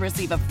 Plus,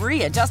 receive a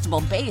free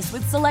adjustable base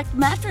with select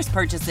mattress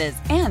purchases.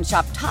 And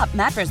shop top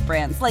mattress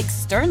brands like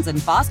Stearns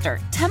 & Foster,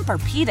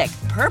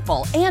 Tempur-Pedic,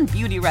 Purple, and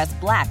Beautyrest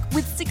Black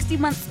with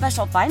 60-month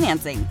special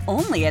financing.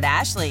 Only at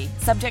Ashley.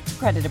 Subject to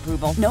credit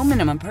approval. No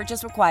minimum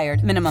purchase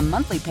required. Minimum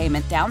monthly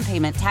payment, down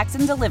payment, tax,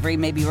 and delivery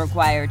may be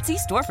required. See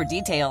store for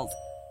details.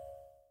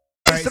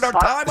 Wasting our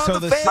time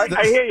on the fan.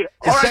 I hear you.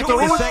 All right, so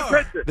who's the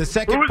pitcher? The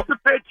second, Who's the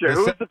pitcher?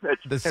 Who's the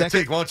pitcher? The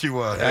second, why don't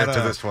you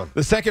answer this one?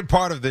 The second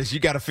part of this,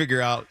 you got to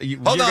figure out.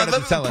 Hold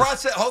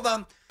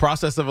on,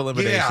 process of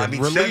elimination. Yeah, I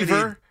mean,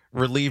 reliever.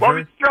 Well,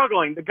 he's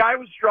struggling. The guy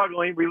was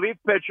struggling. Relief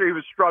pitcher, he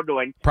was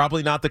struggling.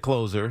 Probably not the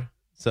closer.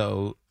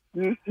 So.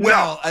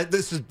 Well,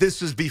 this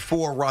is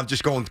before Ron.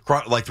 Just going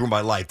like through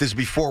my life. This is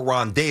before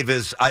Ron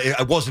Davis.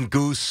 I wasn't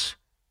Goose.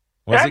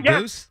 Was it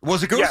Goose?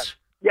 Was it Goose?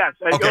 Yes.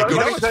 Okay,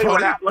 let me tell you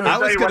what happened.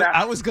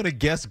 I was going to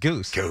guess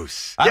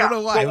Goose. I don't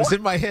know why. It was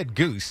in my head,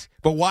 Goose.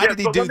 But why did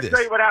he do this? Let me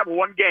tell you what happened.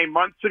 One game,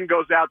 Munson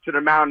goes out to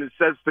the mound and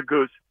says to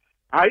Goose,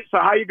 "All right, so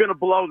how are you going to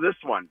blow this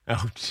one?"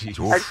 Oh, jeez.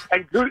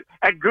 And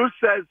Goose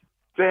says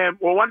to him,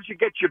 "Well, why don't you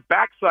get your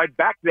backside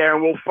back there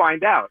and we'll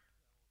find out."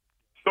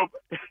 So,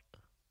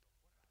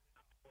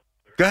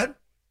 go ahead.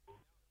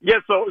 Yeah,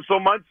 so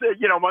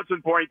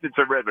Munson pointed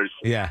to Rivers.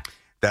 Yeah.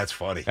 That's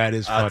funny. That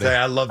is funny.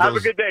 I love those. Have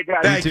a good day, guys.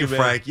 Thank you, too,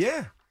 Frank.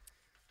 Yeah.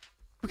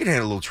 We can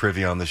handle a little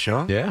trivia on the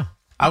show. Yeah.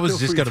 I was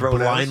just going to throw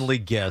it at us. blindly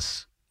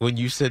guess when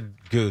you said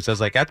Goose. I was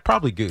like, that's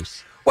probably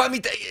Goose. Well, I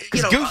mean,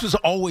 Because Goose was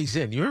always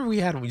in. You remember we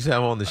used to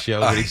have him on the show?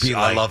 He'd be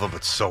I like, love him,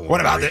 but so ornery. what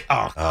about it?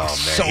 Oh, man.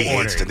 so he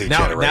hates the new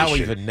ornery.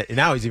 generation.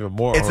 Now he's even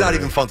more It's not ornery.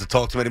 even fun to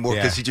talk to him anymore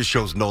because he just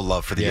shows no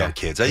love for the young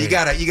kids. You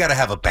gotta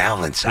have a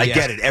balance. I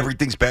get it.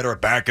 Everything's better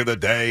back in the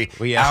day.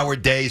 Our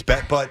days,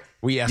 but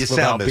we asked you him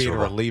sound about being a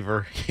miserable.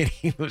 reliever, and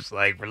he was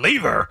like,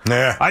 reliever?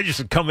 Yeah. I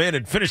just come in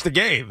and finish the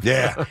game.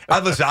 Yeah.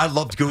 I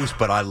loved Goose,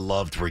 but I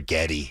loved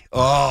Righetti.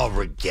 Oh,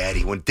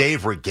 Righetti. When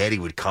Dave Righetti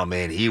would come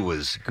in, he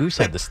was... Goose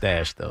had the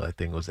stash, though. I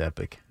think it was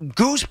epic.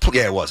 Goose,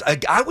 yeah, it was.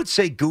 I would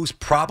say Goose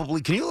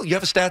probably... You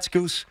have a stats,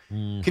 Goose?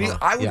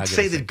 I would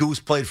say that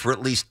Goose played for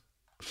at least...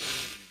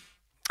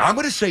 I was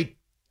going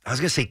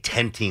to say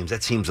 10 teams.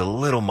 That seems a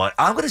little much.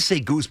 I'm going to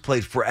say Goose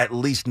played for at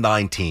least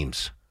 9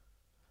 teams.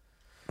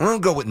 I'm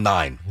going to go with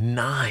 9.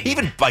 9.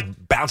 Even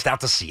bounced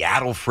out to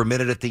Seattle for a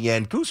minute at the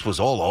end. Goose was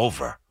all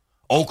over.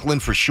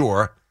 Oakland for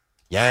sure.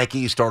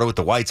 Yankees started with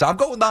the Whites. I'm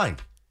going with 9.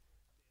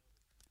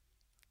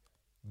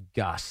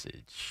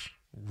 Gossage.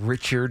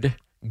 Richard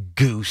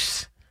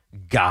Goose.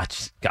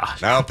 Gosh.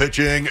 Now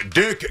pitching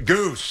Dick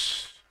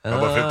Goose.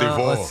 Number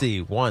 54. Let's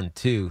see. 1,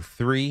 2,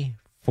 3,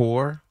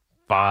 4,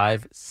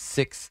 5,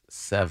 6,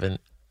 7,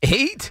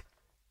 8,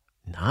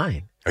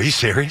 9. Are you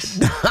serious?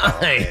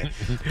 9.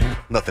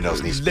 Nothing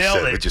else needs to be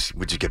Nailed said. it.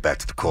 We just get back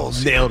to the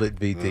calls. Nailed it,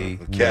 BT.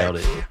 Okay. Nailed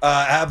it.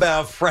 How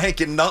about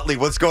Frank and Nutley?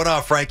 What's going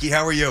on, Frankie?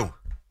 How are you?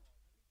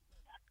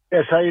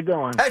 Yes, how you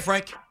doing? Hey,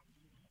 Frank.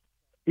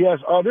 Yes,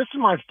 this is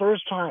my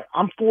first time.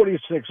 I'm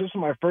 46. This is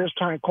my first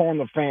time calling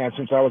the fan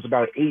since I was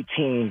about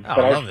 18. Oh,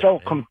 but I love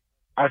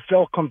I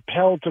felt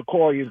compelled to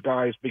call you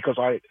guys because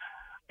I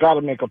got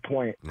to make a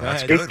point.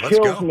 That's It good. Let's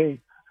kills go. me.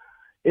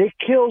 It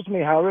kills me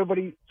how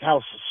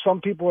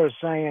some people are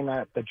saying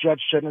that the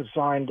Jets shouldn't have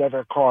signed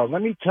Derek Carr.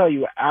 Let me tell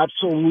you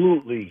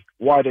absolutely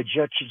why the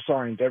Jets should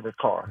sign Derek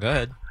Carr. Go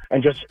ahead.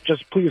 And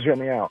just please hear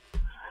me out.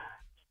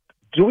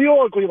 Do we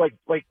all agree, like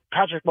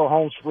Patrick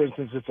Mahomes, for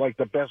instance, is like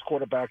the best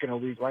quarterback in the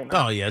league right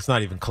now? Oh, yeah, it's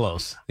not even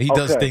close. He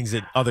does things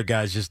that other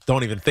guys just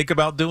don't even think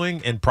about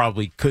doing and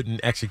probably couldn't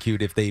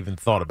execute if they even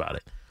thought about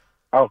it.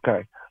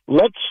 Okay.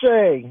 Let's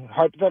say,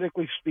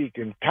 hypothetically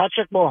speaking,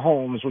 Patrick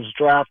Mahomes was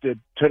drafted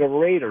to the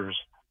Raiders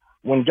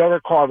when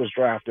Derek Carr was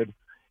drafted,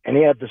 and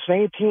he had the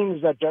same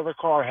teams that Derek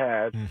Carr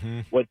had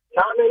with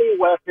not many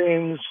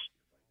weapons,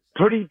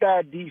 pretty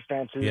bad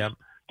defenses. Yep.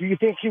 Do you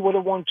think he would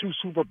have won 2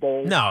 Super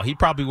Bowls? No, he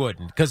probably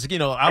wouldn't. Because,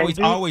 I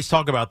always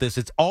talk about this.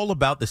 It's all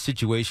about the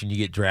situation you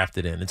get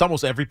drafted in. It's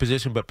almost every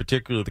position, but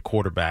particularly the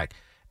quarterback.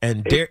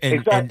 And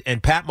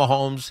and Pat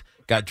Mahomes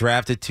got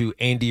drafted to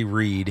Andy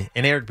Reid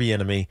and Eric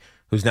Bieniemy,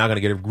 who's now going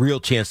to get a real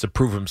chance to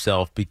prove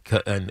himself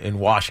in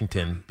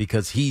Washington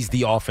because he's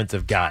the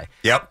offensive guy.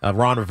 Yep.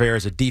 Ron Rivera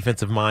is a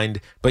defensive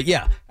mind. But,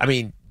 yeah, I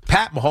mean,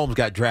 Pat Mahomes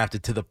got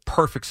drafted to the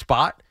perfect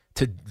spot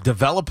to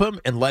develop him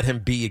and let him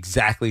be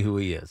exactly who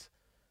he is.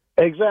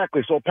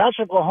 Exactly. So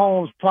Patrick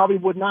Mahomes probably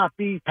would not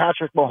be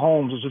Patrick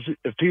Mahomes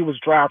if he was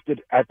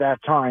drafted at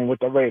that time with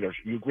the Raiders.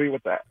 You agree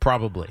with that?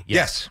 Probably.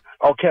 Yes.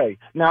 Okay.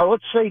 Now,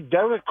 let's say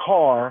Derek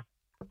Carr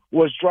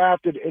was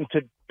drafted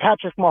into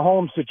Patrick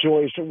Mahomes'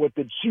 situation with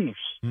the Chiefs.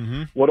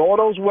 Mm-hmm. With all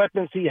those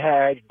weapons he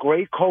had,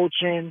 great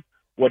coaching,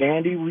 with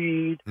Andy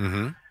Reid.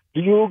 Mm-hmm.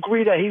 Do you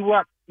agree that he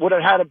would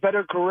have had a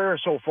better career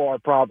so far,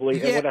 probably?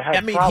 Yeah, and would have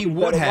had he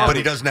would have. But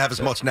he doesn't have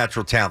as much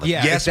natural talent.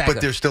 Yeah, yes, exactly.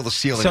 but there's still a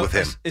ceiling with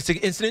him. It's an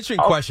interesting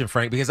question,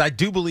 Frank, because I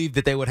do believe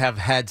that they would have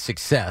had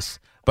success,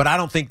 but I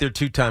don't think they're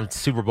two-time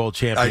Super Bowl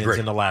champions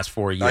in the last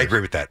 4 years. I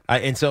agree with that.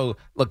 And so,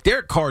 look,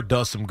 Derek Carr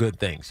does some good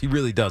things. He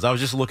really does. I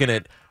was just looking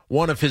at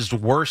one of his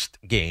worst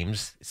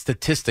games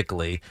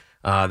statistically.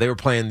 They were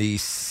playing the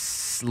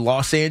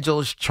Los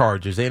Angeles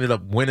Chargers. They ended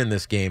up winning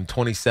this game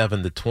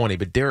 27-20,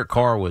 but Derek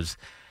Carr was,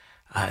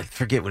 I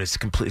forget what it's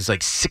complete. It's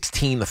like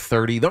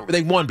 16-30.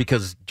 They won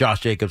because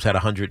Josh Jacobs had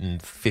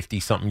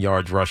 150-something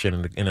yards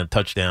rushing in a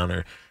touchdown or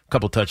a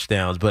couple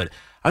touchdowns. But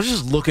I was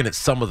just looking at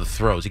some of the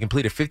throws. He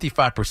completed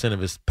 55% of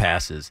his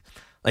passes.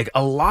 Like,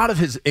 a lot of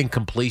his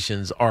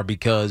incompletions are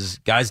because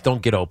guys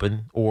don't get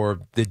open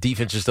or the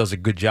defense just does a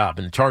good job.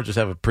 And the Chargers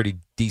have a pretty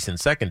decent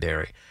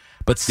secondary.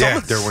 But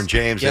Derwin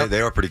James,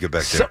 they are pretty good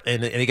back there.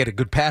 And they get a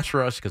good pass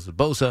rush because of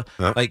Bosa.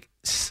 Yep. Like,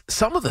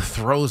 some of the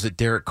throws that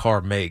Derek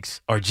Carr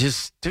makes they're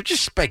just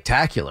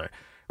spectacular,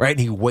 right? And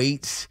he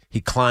waits,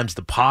 he climbs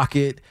the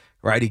pocket,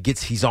 right?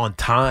 He's on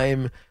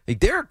time. Like,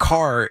 Derek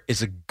Carr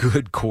is a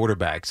good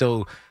quarterback.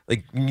 So,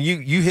 like,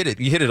 you hit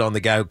it on the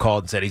guy who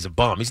called and said he's a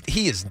bum.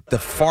 He is the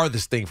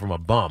farthest thing from a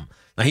bum.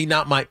 Now, he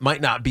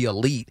might not be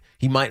elite.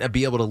 He might not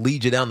be able to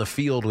lead you down the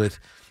field with,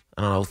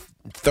 I don't know,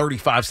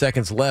 35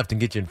 seconds left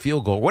and get you in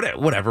field goal,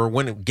 whatever,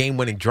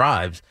 game-winning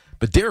drives.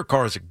 But Derek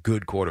Carr is a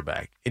good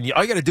quarterback. And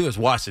all you got to do is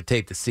watch the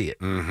tape to see it.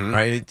 Mm-hmm.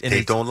 Right? And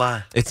tape don't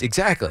lie. It's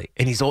exactly.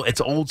 And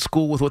it's old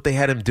school with what they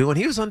had him doing.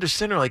 He was under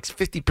center like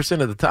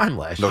 50% of the time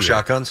last year. No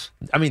shotguns?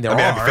 I mean, there are.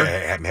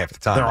 Half the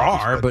time. There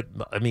are, but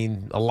I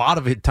mean, a lot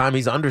of the time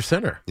he's under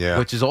center,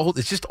 which is old.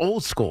 It's just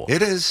old school.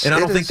 It is. And I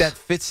don't think that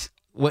fits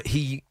what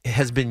he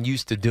has been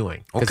used to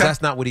doing because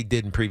that's not what he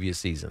did in previous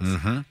seasons.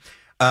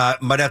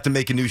 Mm-hmm. Might have to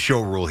make a new show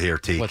rule here,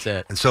 T. What's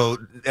that? And so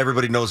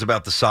everybody knows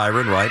about the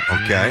siren, right?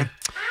 Okay.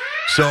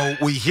 So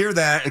we hear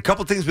that. A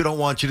couple things we don't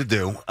want you to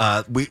do.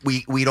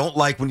 We don't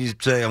like when you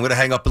say, I'm going to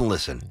hang up and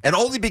listen. And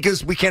only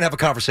because we can't have a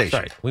conversation.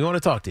 Right. We want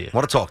to talk to you.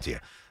 Want to talk to you.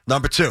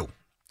 Number 2,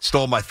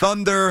 Stole My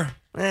Thunder.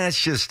 It's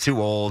just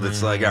too old.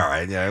 It's like, all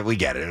right, yeah, we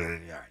get it. All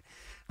right.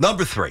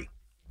 Number 3.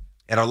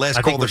 And our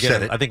last caller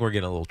said it. I think we're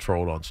getting a little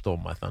trolled on Stole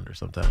My Thunder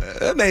sometimes.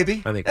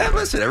 Maybe. I think.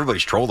 Listen,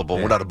 everybody's trollable.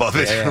 Yeah. We're not above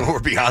it. Yeah. We're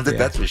beyond it,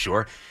 that's for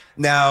sure.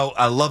 Now,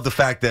 I love the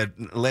fact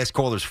that last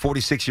caller's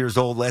 46 years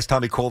old. Last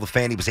time he called the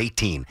fan, he was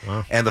 18.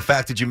 Wow. And the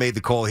fact that you made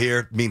the call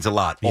here means a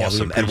lot. Yeah,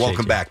 awesome. And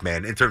welcome back,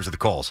 man, in terms of the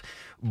calls.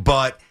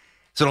 But,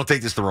 so don't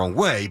take this the wrong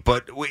way,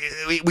 but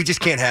we just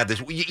can't have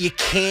this. You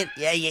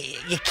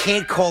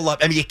can't call up.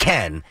 I mean, you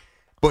can,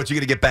 but you're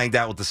going to get banged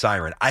out with the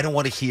siren. I don't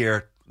want to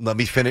hear... Let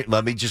me finish.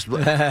 Let me just.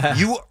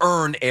 You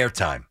earn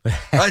airtime.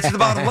 That's the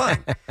bottom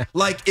line.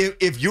 Like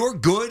if you're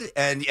good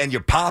and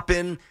you're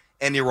popping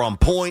and you're on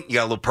point, you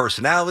got a little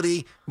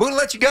personality, we're gonna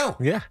let you go.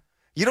 Yeah.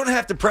 You don't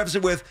have to preface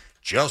it with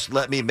just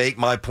let me make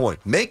my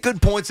point. Make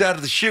good points out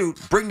of the chute.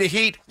 Bring the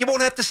heat. You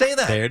won't have to say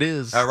that. There it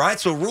is. All right.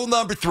 So rule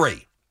number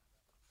 3.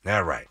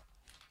 All right.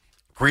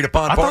 Agreed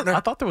upon, partner. I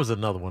thought there was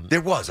another one. There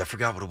was. I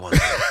forgot what it was.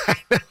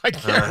 I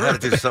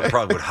had to do something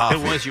probably with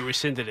Hoffman. It was. You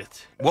rescinded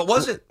it. What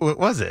was it? What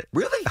was it?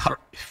 Really?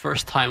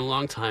 First time,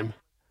 long time.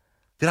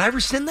 Did I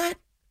rescind that?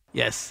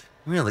 Yes.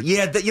 Really?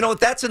 Yeah. You know what?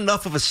 That's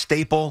enough of a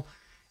staple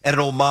and an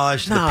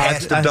homage to the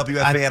past of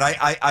WFA, and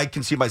I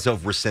can see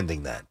myself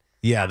rescinding that.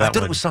 Yeah, I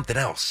thought it was something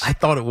else. I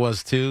thought it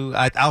was too.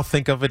 I'll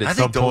think of it at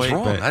some point. I think that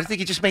was wrong. I think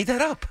you just made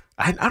that up.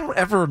 I don't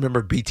ever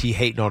remember BT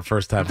hating on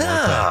First Time. No.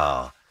 Long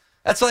time.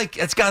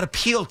 It's got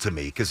appeal to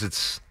me because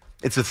it's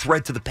a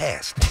thread to the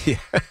past. Yeah.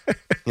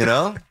 You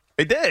know?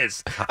 It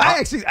is.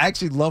 I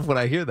actually love when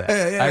I hear that.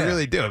 Yeah. I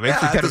really do. It makes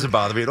me it doesn't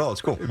bother me at all.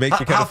 It's cool. It makes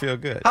you kind of feel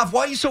good. Hav,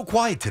 why are you so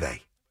quiet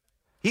today?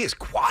 He is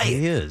quiet.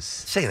 He is.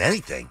 Saying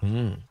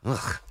anything.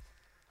 Ugh.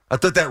 I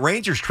thought that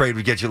Rangers trade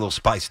would get you a little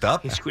spiced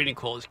up. He's screening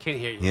calls. Can't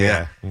hear you.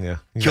 Yeah.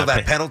 Kill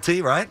that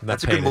penalty, right?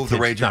 That's a good move, the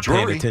Rangers. Not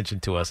paying attention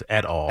to us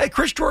at all. Hey,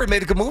 Chris Drury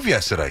made a good move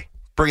yesterday.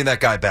 Bringing that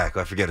guy back.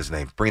 I forget his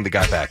name. Bringing the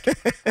guy back.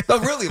 No,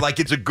 really, like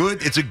it's a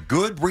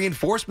good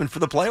reinforcement for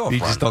the playoff. You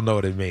just don't know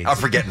what it means. I'm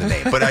forgetting the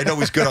name, but I know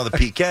he's good on the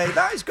PK.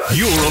 No, he's good.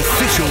 Your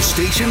official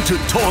station to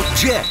talk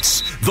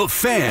Jets. The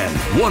Fan,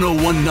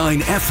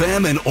 101.9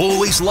 FM, and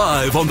always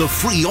live on the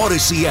free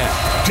Odyssey app.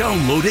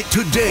 Download it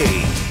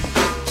today.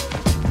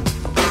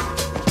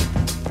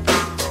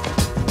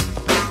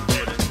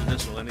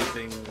 Will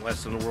anything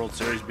less than the World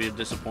Series be a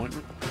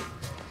disappointment?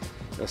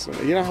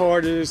 You know how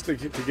hard it is to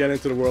get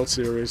into the World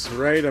Series,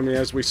 right? I mean,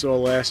 as we saw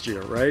last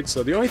year, right?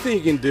 So the only thing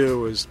you can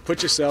do is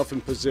put yourself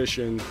in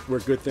position where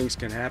good things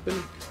can happen.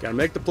 You got to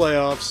make the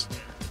playoffs.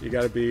 You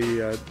got to be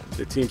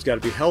the team's got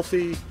to be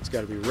healthy. It's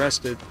got to be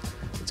rested.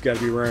 It's got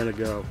to be raring to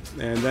go.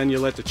 And then you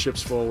let the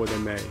chips fall where they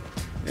may.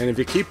 And if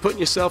you keep putting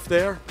yourself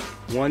there,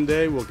 one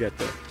day we'll get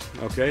there.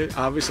 Okay?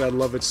 Obviously, I'd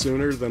love it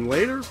sooner than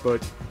later,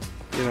 but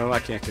I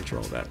can't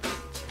control that.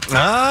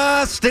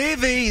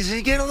 Stevie, is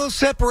he getting a little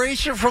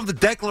separation from the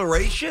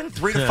declaration?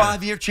 3 to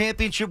 5 year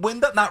championship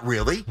window? Not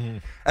really.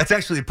 That's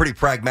actually a pretty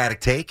pragmatic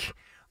take.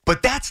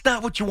 But that's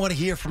not what you want to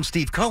hear from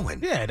Steve Cohen.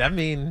 Yeah, I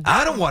mean,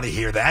 I don't want to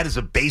hear that as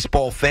a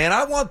baseball fan.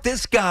 I want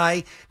this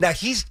guy. Now,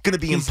 he's going to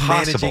be he's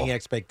impossible. managing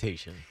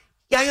expectation.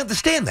 Yeah, I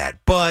understand that,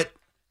 but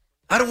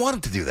I don't want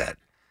him to do that.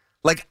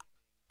 Like,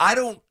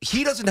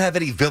 he doesn't have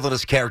any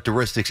villainous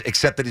characteristics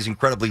except that he's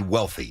incredibly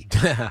wealthy.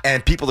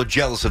 And people are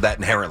jealous of that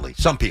inherently.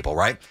 Some people,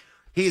 right?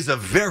 He is a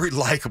very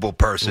likable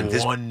person.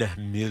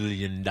 $1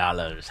 million.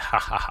 Ha,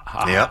 ha,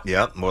 ha.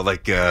 Yep. More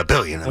like a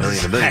billion. A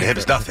million to him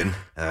is nothing.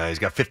 He's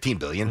got $15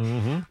 billion.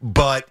 Mm-hmm.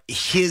 But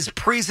his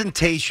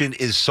presentation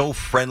is so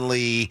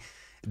friendly,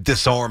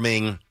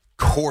 disarming,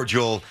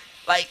 cordial.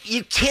 Like,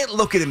 you can't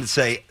look at him and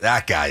say,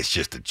 that guy's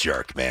just a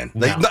jerk, man.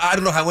 No. Like, I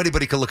don't know how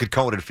anybody can look at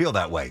Cohen and feel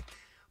that way.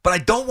 But I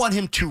don't want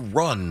him to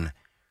run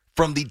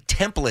from the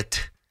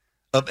template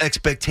of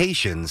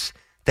expectations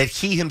that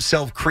he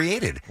himself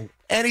created.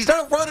 And he's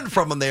not running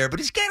from them there, but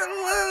he's getting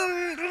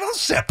a little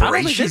separation. I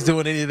don't think he's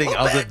doing anything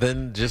other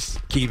than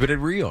just keeping it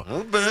real.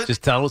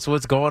 Just tell us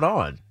what's going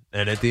on.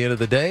 And at the end of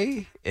the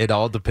day, it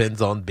all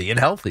depends on being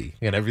healthy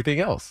and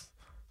everything else.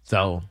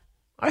 So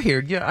I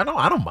hear you. I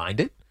don't mind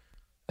it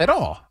at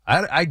all.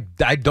 I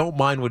don't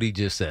mind what he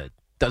just said.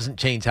 Doesn't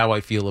change how I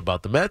feel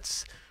about the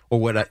Mets or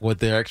what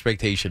their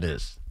expectation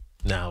is.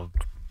 Now,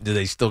 do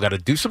they still got to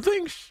do some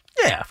things?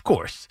 Yeah, of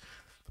course.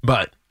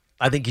 But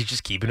I think he's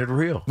just keeping it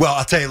real. Well,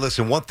 I'll tell you,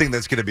 listen, one thing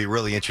that's going to be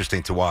really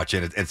interesting to watch,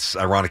 and it's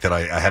ironic that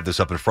I have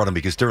this up in front of me,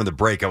 because during the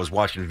break I was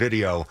watching a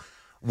video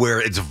where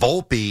it's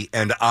Volpe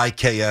and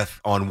IKF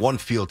on one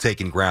field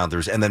taking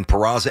grounders, and then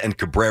Peraza and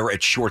Cabrera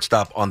at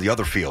shortstop on the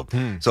other field.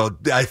 So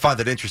I find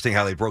it interesting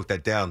how they broke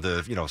that down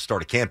to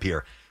start a camp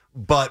here.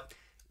 But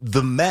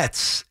the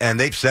Mets, and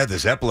they've said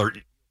this,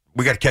 Epler,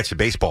 we got to catch the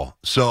baseball.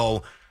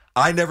 So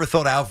I never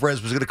thought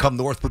Alvarez was going to come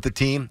north with the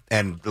team,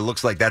 and it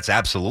looks like that's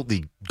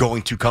absolutely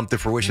going to come to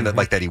fruition.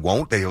 That he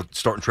won't. They'll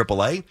start in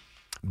AAA.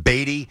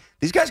 Beatty,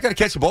 these guys got to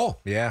catch the ball.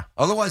 Yeah.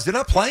 Otherwise, they're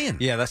not playing.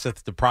 Yeah, that's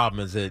the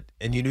problem. Is that,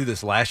 and you knew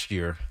this last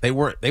year. They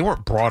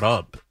weren't brought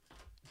up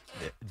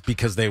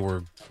because they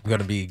were going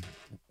to be,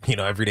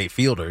 everyday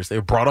fielders. They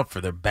were brought up for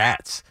their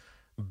bats.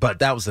 But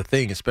that was the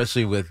thing,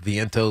 especially with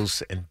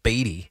Vientos and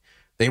Beatty.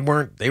 They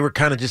were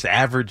kind of just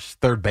average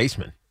third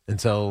basemen,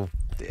 and so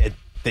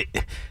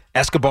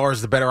Escobar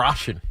is the better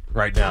option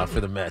right now for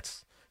the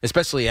Mets,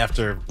 especially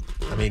after,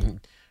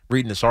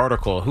 reading this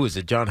article. Who is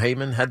it? John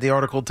Heyman had the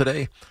article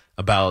today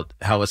about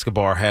how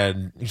Escobar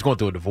he's going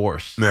through a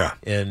divorce. Yeah.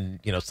 And,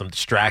 some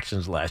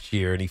distractions last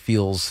year, and he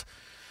feels,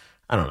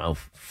 I don't know,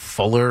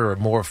 fuller or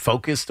more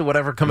focused or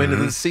whatever coming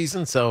into this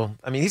season. So,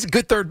 he's a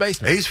good third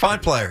baseman. He's a fine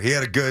player. He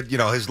had a good,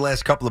 his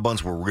last couple of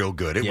months were real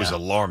good. It was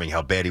alarming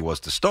how bad he was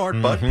to start,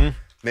 but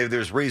maybe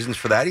there's reasons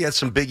for that. He had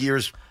some big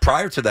years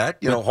prior to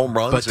that, home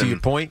runs. But to your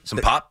point, some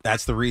pop.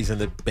 That's the reason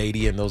that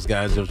Beatty and those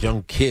guys, those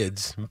young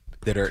kids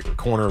that are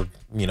corner,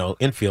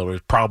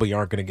 infielders, probably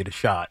aren't going to get a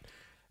shot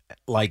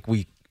like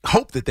we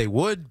hope that they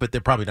would, but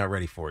they're probably not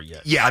ready for it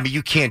yet. Yeah,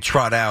 you can't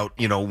trot out,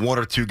 one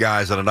or two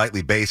guys on a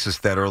nightly basis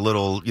that are a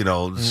little,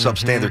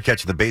 substandard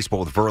catching the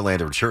baseball with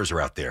Verlander and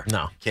Scherzer out there.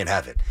 No. Can't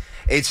have it.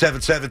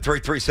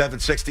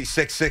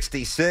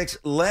 877-337-6666.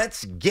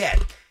 Let's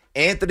get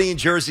Anthony in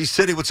Jersey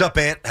City. What's up,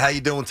 Ant? How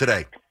you doing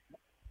today?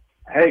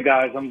 Hey,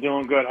 guys. I'm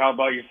doing good. How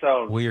about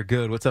yourselves? We are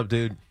good. What's up,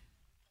 dude?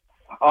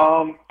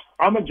 I'm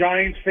a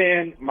Giants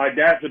fan. My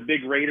dad's a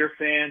big Raider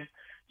fan.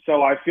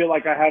 So I feel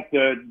like I have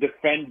to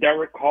defend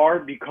Derek Carr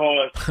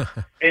because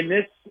in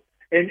this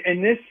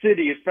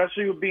city,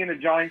 especially with being a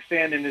Giants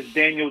fan in this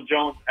Daniel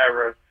Jones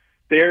era,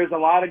 there's a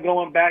lot of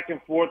going back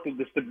and forth with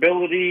the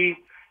stability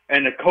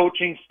and the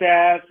coaching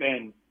staff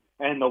and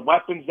the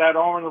weapons that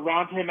aren't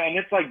around him. And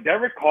it's like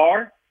Derek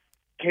Carr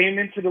came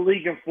into the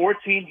league in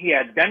 2014. He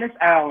had Dennis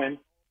Allen,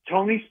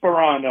 Tony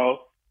Sperano,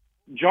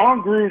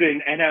 John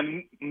Gruden, and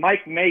then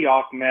Mike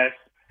Mayock mess.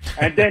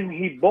 And then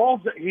he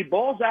balls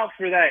out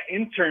for that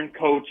intern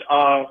coach,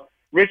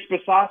 Rich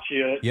Bisaccia.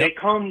 Yep. They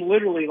come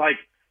literally like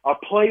a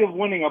play of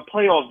winning a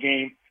playoff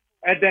game,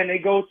 and then they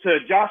go to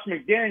Josh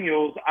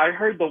McDaniels. I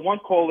heard the one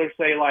caller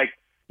say,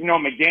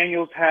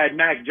 McDaniels had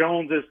Mac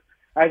Jones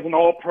as an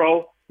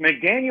All-Pro.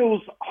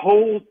 McDaniels'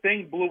 whole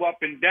thing blew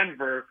up in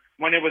Denver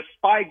when it was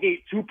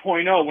Spygate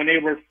 2.0, when they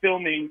were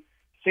filming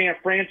San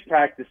Fran's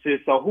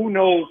practices. So who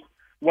knows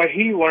what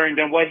he learned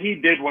and what he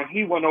did when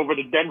he went over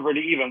to Denver to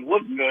even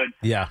look good.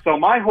 Yeah. So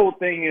my whole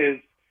thing is,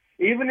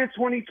 even in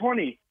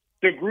 2020,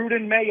 the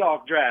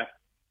Gruden-Mayock draft,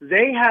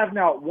 they have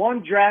not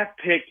one draft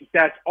pick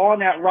that's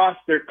on that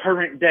roster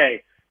current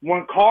day.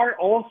 When Carr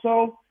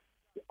also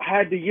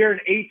had the year in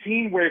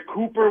 2018 where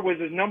Cooper was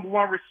his number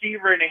one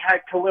receiver and they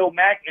had Khalil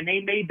Mack and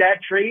they made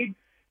that trade,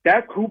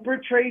 that Cooper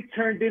trade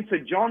turned into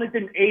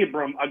Jonathan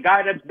Abram, a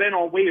guy that's been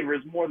on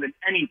waivers more than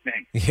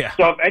anything. Yeah.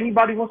 So if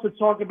anybody wants to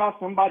talk about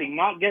somebody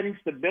not getting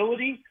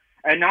stability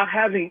and not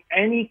having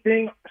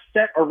anything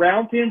set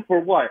around him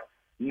for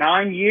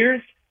 9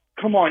 years,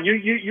 come on,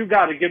 you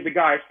got to give the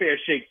guy a fair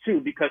shake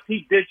too, because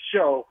he did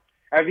show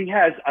if he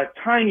has a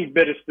tiny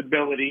bit of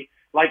stability,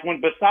 like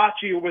when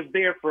Bisaccia was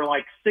there for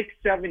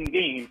 6-7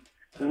 games,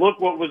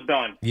 look what was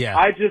done. Yeah.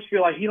 I just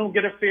feel like he don't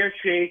get a fair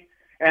shake,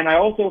 and I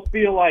also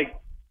feel like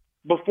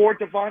before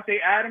Devontae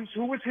Adams,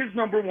 who was his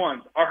number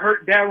one? A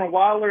hurt Darren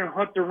Waller and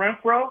Hunter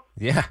Renfrow?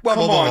 Yeah. Well,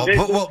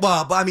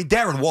 I mean,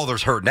 Darren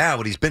Waller's hurt now,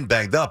 and he's been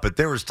banged up. But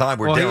there was time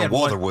where Darren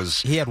Waller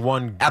was he had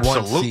one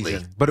absolutely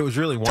season, but it was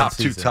really one top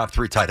season. 2, top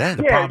 3 tight end.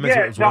 The problem is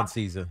it was one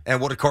season.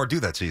 And what did Carr do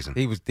that season?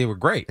 They were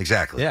great.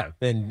 Exactly. Yeah,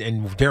 and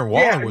Darren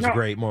Waller was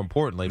great. More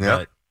importantly,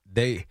 but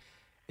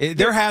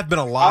there have been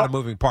a lot of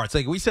moving parts.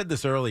 Like we said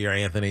this earlier,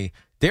 Anthony.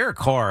 Derek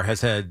Carr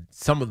has had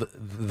some of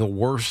the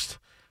worst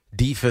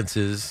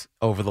defenses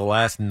over the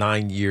last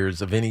 9 years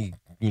of any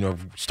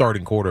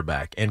starting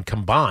quarterback, and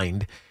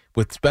combined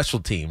with special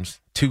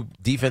teams, 2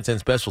 defense and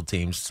special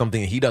teams,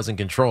 something that he doesn't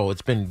control,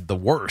 it's been the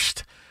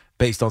worst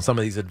based on some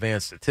of these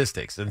advanced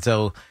statistics. And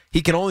so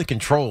he can only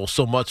control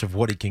so much of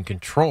what he can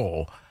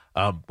control.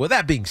 With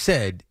that being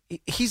said,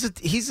 he's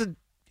a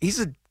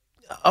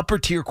upper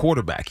tier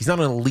quarterback. He's not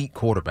an elite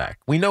quarterback.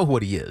 We know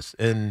what he is,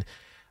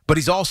 but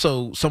he's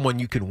also someone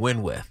you can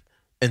win with.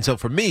 And so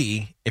for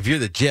me, if you're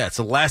the Jets,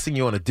 the last thing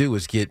you want to do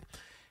is get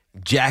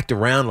jacked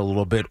around a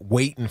little bit,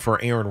 waiting for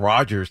Aaron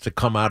Rodgers to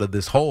come out of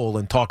this hole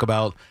and talk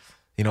about,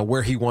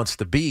 where he wants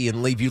to be,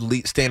 and leave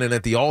you standing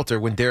at the altar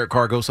when Derek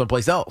Carr goes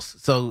someplace else.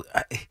 So,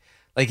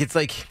 it's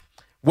like,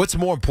 what's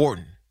more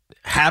important?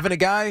 Having a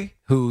guy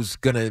who's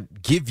going to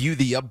give you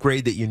the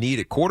upgrade that you need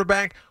at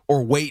quarterback,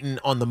 or waiting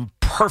on the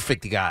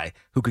perfect guy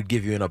who could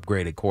give you an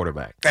upgrade at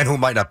quarterback? And who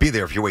might not be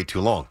there if you wait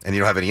too long and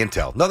you don't have any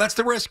intel. No, that's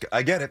the risk.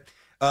 I get it.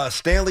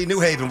 Stanley New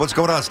Haven, what's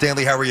going on,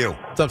 Stanley? How are you?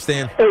 What's up,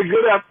 Stan? Hey,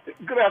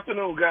 good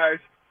afternoon, guys.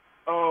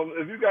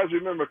 If you guys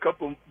remember,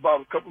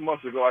 about a couple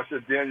months ago, I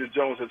said Daniel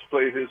Jones has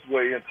played his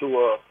way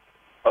into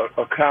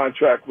a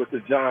contract with the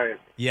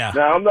Giants. Yeah.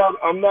 Now I'm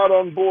not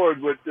on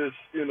board with this,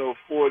 $40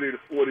 to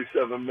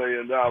 $47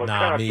 million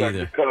contract,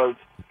 because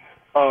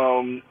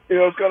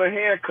it's going to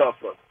handcuff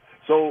us.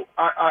 So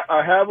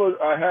I have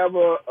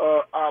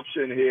a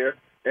option here,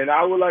 and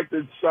I would like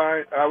the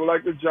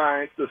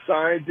Giants to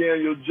sign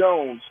Daniel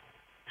Jones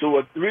to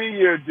a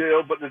 3-year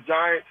deal, but the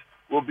Giants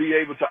will be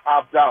able to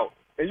opt out.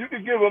 And you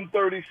can give them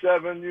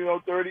 37,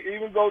 30,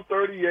 even go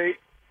 38,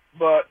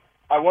 but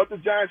I want the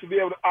Giants to be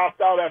able to opt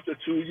out after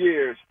 2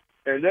 years.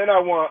 And then I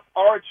want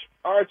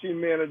Archie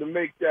Manning to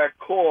make that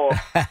call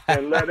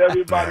and let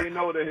everybody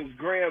know that his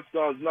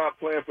grandson's not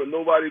playing for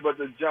nobody but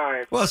the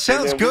Giants. Well, it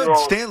sounds good,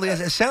 Stanley.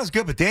 It sounds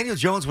good, but Daniel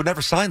Jones would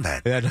never sign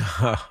that. Yeah, no,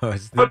 a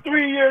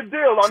 3-year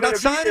deal.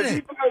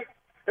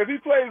 If he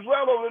plays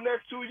well over the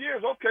next 2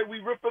 years, okay,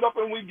 we rip it up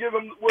and we give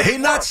him. He's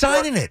not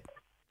signing it.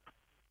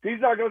 He's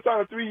not going to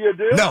sign a 3-year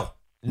deal.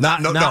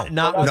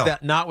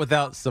 Not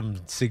without some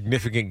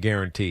significant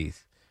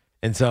guarantees.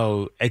 And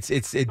so it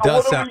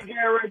does sound. What are we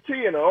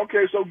guaranteeing?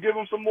 Okay, so give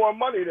him some more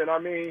money then. I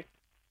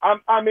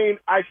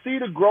see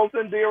the growth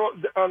in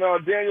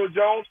Daniel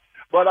Jones,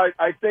 but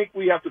I think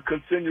we have to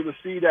continue to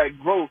see that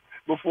growth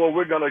before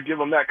we're going to give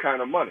him that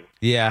kind of money.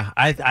 Yeah,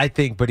 I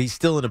think, but he's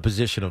still in a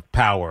position of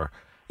power.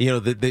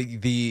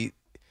 The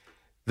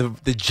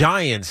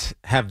Giants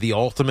have the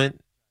ultimate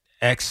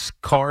X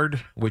card,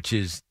 which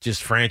is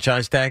just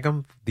franchise tag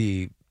him.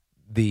 The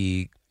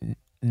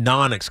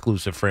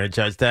non-exclusive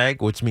franchise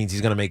tag, which means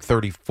he's going to make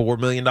 $34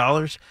 million.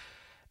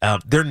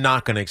 They're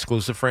not going to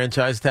exclusive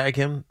franchise tag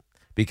him,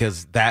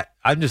 because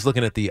I'm just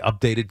looking at the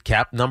updated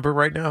cap number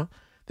right now.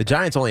 The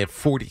Giants only have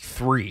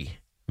 $43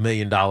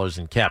 million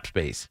in cap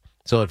space.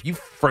 So if you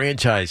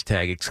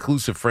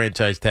exclusive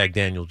franchise tag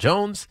Daniel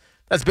Jones,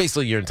 that's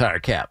basically your entire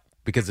cap,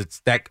 because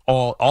it's that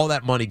all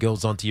that money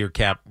goes onto your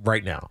cap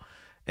right now.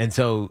 And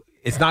so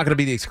it's not going to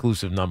be the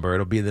exclusive number.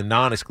 It'll be the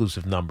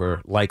non-exclusive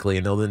number, likely,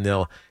 and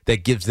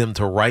that gives them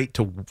the right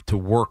to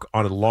work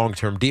on a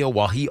long-term deal,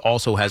 while he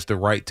also has the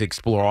right to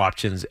explore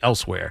options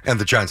elsewhere. And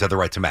the Giants have the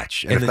right to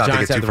match. And the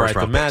Giants have the right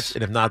to match,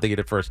 and if not, they get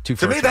it first 2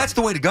 first. To me, that's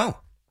the way to go.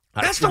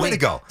 That's the way to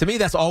go. To me,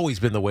 that's always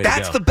been the way to go.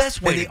 That's the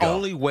best way to go. The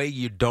only way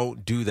you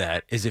don't do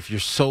that is if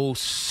you're so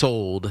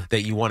sold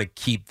that you want to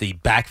keep the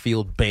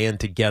backfield band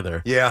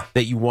together. Yeah.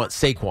 That you want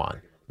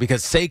Saquon,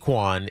 because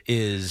Saquon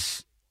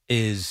is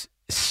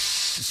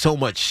so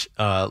much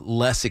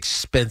less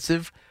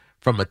expensive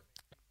from a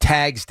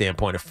tag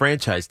standpoint, a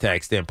franchise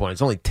tag standpoint.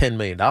 It's only $10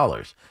 million.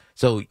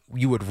 So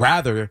you would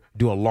rather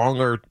do a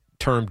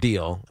longer-term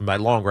deal, and by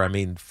longer I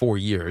mean 4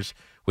 years,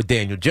 with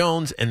Daniel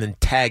Jones, and then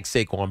tag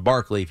Saquon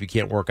Barkley if you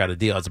can't work out a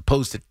deal, as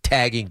opposed to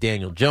tagging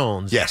Daniel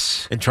Jones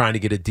and trying to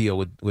get a deal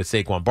with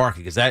Saquon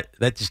Barkley, because that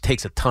just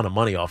takes a ton of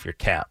money off your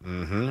cap.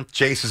 Mm-hmm.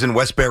 Chase is in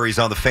Westbury's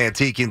on the Fan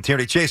Tiki and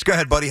Tierney. Chase, go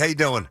ahead, buddy. How you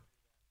doing?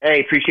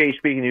 Hey, appreciate you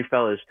speaking to you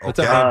fellas. What's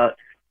up,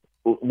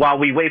 while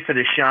we wait for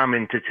the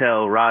shaman to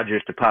tell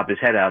Rodgers to pop his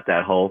head out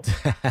that hole,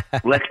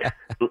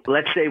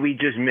 let's say we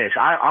just miss.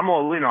 I'm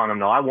all in on him,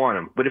 though. I want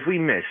him. But if we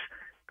miss,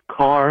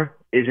 Carr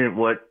isn't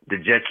what the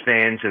Jets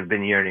fans have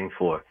been yearning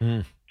for.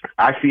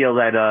 I feel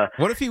that.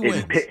 What if he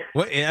wins?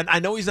 And I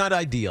know he's not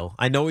ideal.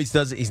 I know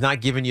he's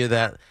not giving you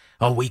that.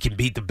 Oh, we can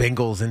beat the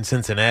Bengals in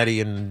Cincinnati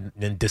in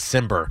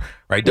December,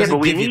 right? Doesn't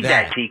but we need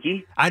that,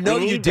 Tiki. I know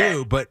you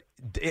do, but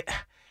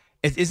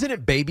isn't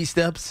it baby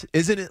steps?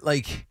 Isn't it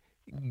like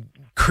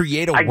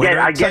create a winner?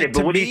 I get it.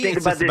 But what do you think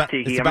about this,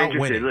 Tiki? I'm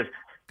interested. Listen,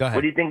 Go ahead.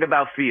 What do you think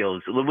about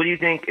Fields? What do you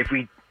think if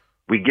we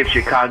give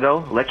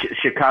Chicago,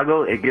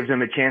 it gives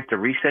them a chance to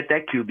reset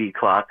that QB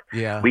clock.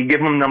 Yeah. We give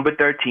him number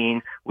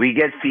 13. We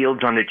get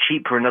Fields on the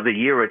cheap for another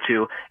year or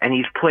two, and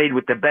he's played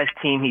with the best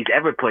team he's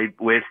ever played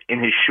with in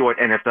his short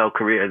NFL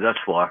career thus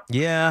far.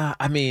 Yeah,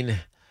 I mean,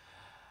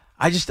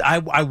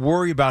 I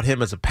worry about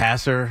him as a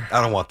passer.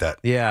 I don't want that.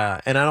 Yeah,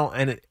 and I don't,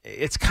 and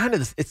it's kind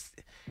of it's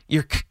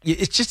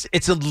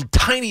a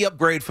tiny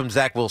upgrade from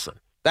Zach Wilson.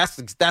 That's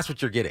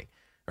what you're getting,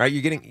 right?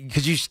 You're getting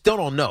because you still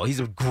don't know.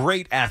 He's a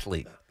great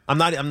athlete.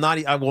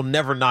 I will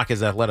never knock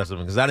his athleticism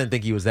because I didn't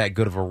think he was that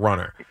good of a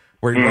runner.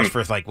 Where he rushed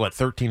for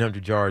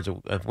 1,300 yards or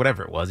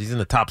whatever it was. He's in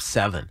the top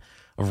 7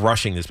 of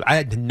rushing this. I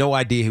had no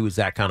idea he was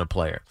that kind of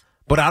player.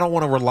 But I don't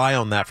want to rely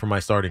on that for my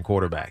starting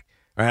quarterback.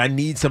 Right? I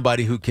need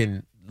somebody who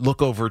can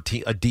look over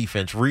a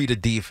defense, read a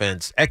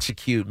defense,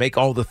 execute, make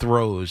all the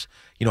throws,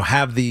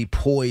 have the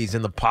poise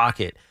in the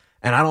pocket.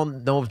 And I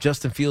don't know if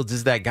Justin Fields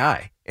is that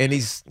guy. And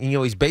he's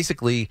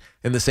basically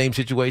in the same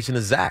situation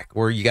as Zach,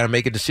 where you got to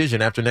make a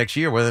decision after next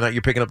year whether or not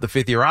you're picking up the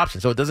 5th-year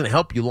option. So it doesn't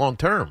help you long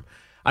term.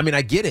 I mean,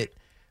 I get it,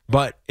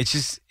 but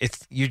it's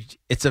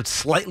a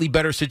slightly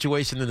better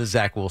situation than the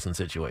Zach Wilson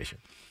situation.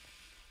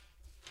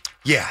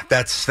 Yeah,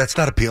 that's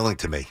not appealing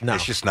to me. No.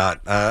 It's just not.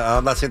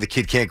 I'm not saying the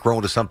kid can't grow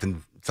into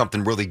something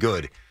really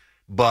good,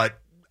 but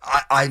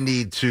I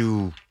need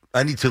to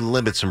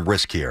limit some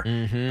risk here.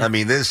 Mm-hmm. I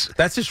mean,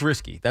 that's just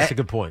risky. That's a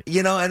good point.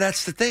 And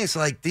that's the thing. It's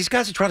like these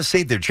guys are trying to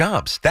save their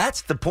jobs.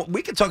 That's the point.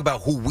 We can talk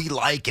about who we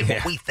like and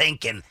what we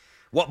think and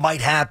what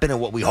might happen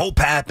and what we hope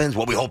happens,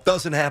 what we hope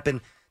doesn't happen.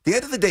 At the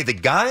end of the day, the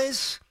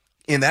guys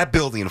in that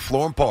building in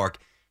Florham Park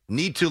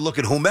need to look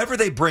at whomever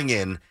they bring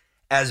in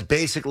as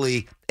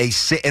basically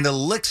an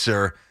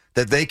elixir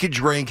that they could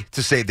drink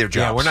to save their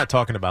jobs. Yeah, we're not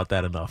talking about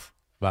that enough,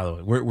 by the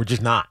way. We're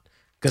just not.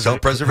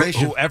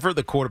 Self-preservation. Whoever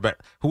the quarterback,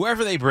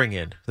 whoever they bring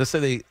in, let's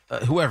say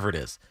whoever it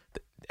is,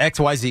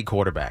 XYZ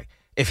quarterback,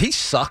 if he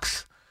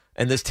sucks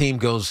and this team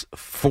goes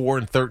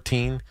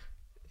 4-13,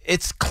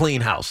 it's clean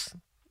house.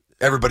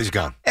 Everybody's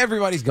gone.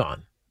 Everybody's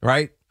gone,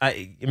 right?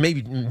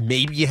 Maybe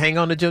you hang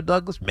on to Joe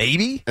Douglas.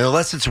 Maybe.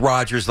 Unless it's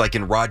Rodgers,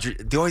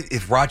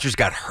 if Rodgers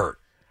got hurt.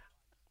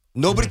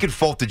 Nobody could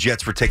fault the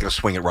Jets for taking a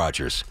swing at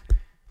Rodgers.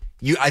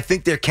 I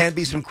think there can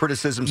be some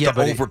criticisms to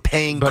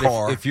overpaying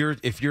Carr. If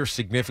you're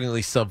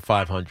significantly sub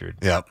 500,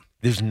 yep,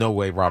 there's no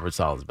way Robert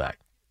Saleh's back.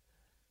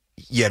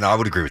 Yeah, no, I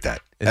would agree with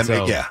that. And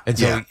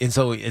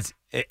so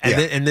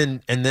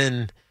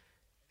then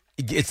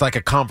it's like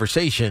a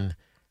conversation.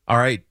 All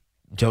right,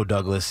 Joe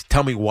Douglas,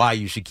 tell me why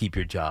you should keep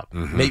your job.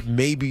 Mm-hmm.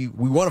 Maybe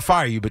we want to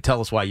fire you, but tell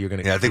us why you're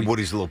going to. Yeah, I think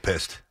Woody's a little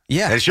pissed.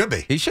 Yeah, and he should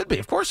be. He should be.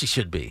 Of course, he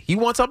should be. He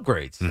wants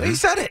upgrades. Mm-hmm. He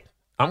said it.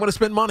 I'm going to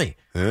spend money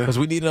because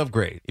we need an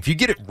upgrade. If you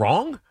get it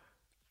wrong,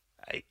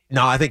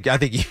 I think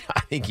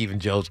even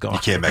Joe's gone. You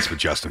can't mess with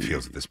Justin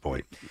Fields at this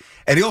point.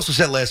 And he also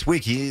said last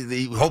week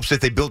he hopes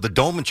that they build the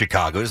dome in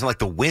Chicago. He doesn't like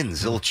the winds.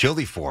 It's a little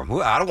chilly for him.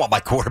 I don't want my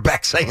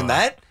quarterback saying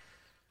that.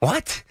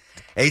 What?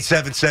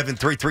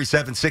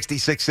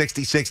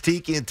 877-337-6666.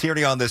 Tiki and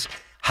Tierney on this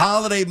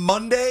holiday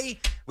Monday.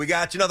 We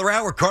got you another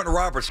hour. Carton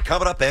Roberts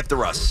coming up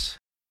after us.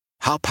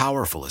 How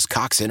powerful is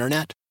Cox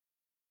Internet?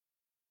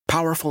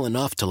 Powerful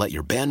enough to let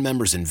your band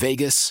members in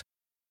Vegas,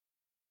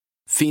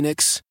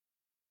 Phoenix,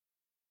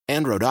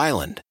 and Rhode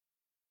Island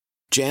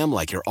jam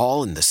like you're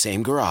all in the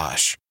same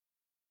garage.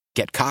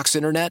 Get Cox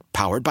Internet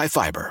powered by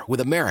fiber with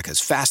America's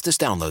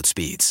fastest download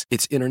speeds.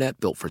 It's internet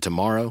built for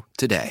tomorrow,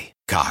 today.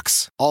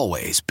 Cox,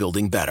 always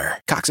building better.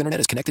 Cox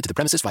Internet is connected to the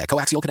premises via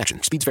coaxial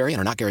connection. Speeds vary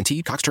and are not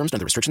guaranteed. Cox terms and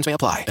other restrictions may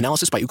apply.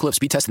 Analysis by Ookla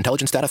Speed Test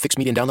Intelligence Data. Fixed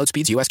median download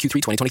speeds. US Q3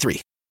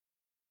 2023.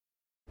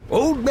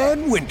 Old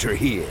Man Winter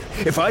here.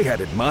 If I had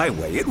it my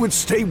way, it would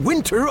stay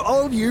winter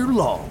all year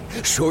long.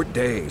 Short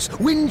days,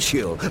 wind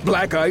chill,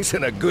 black ice,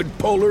 and a good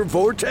polar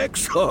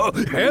vortex. Oh,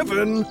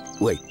 heaven.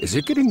 Wait, is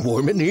it getting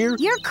warm in here?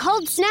 Your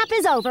cold snap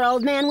is over,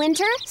 Old Man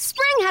Winter.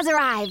 Spring has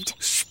arrived.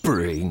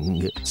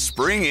 Spring.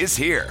 Spring is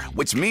here,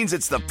 which means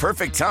it's the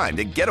perfect time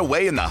to get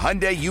away in the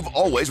Hyundai you've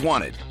always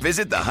wanted.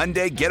 Visit the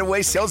Hyundai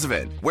Getaway Sales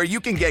Event, where you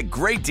can get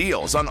great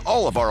deals on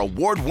all of our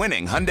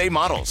award-winning Hyundai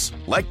models,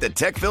 like the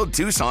tech-filled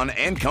Tucson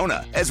and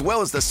Kona, as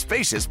well as the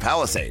spacious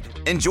Palisade.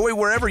 Enjoy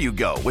wherever you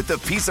go with the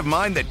peace of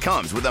mind that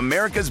comes with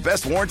America's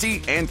best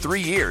warranty and 3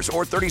 years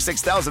or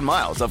 36,000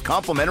 miles of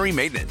complimentary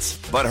maintenance.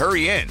 But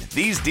hurry in,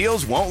 these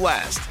deals won't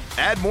last.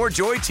 Add more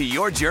joy to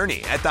your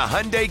journey at the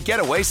Hyundai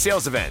Getaway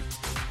Sales Event.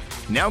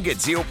 Now get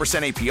 0%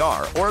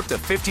 APR or up to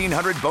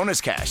 $1,500 bonus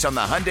cash on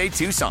the Hyundai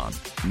Tucson.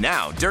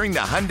 Now, during the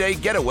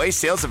Hyundai Getaway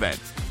Sales Event.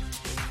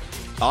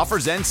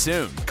 Offers end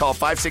soon. Call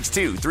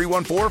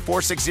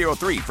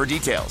 562-314-4603 for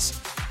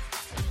details.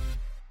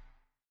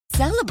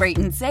 Celebrate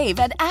and save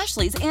at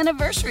Ashley's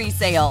Anniversary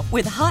Sale.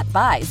 With Hot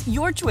Buys,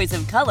 your choice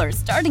of colors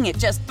starting at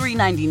just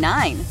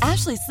 $3.99.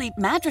 Ashley Sleep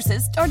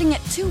mattresses starting at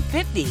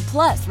 $2.50.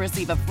 Plus,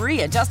 receive a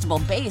free adjustable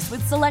base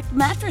with select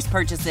mattress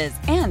purchases.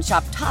 And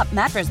shop top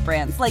mattress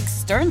brands like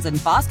Stearns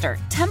 & Foster,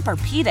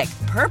 Tempur-Pedic,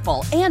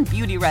 Purple, and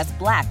Beautyrest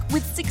Black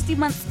with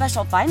 60-month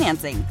special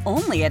financing.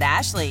 Only at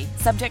Ashley.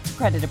 Subject to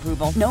credit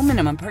approval. No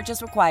minimum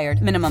purchase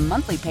required. Minimum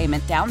monthly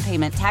payment, down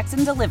payment, tax,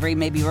 and delivery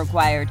may be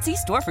required. See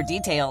store for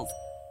details.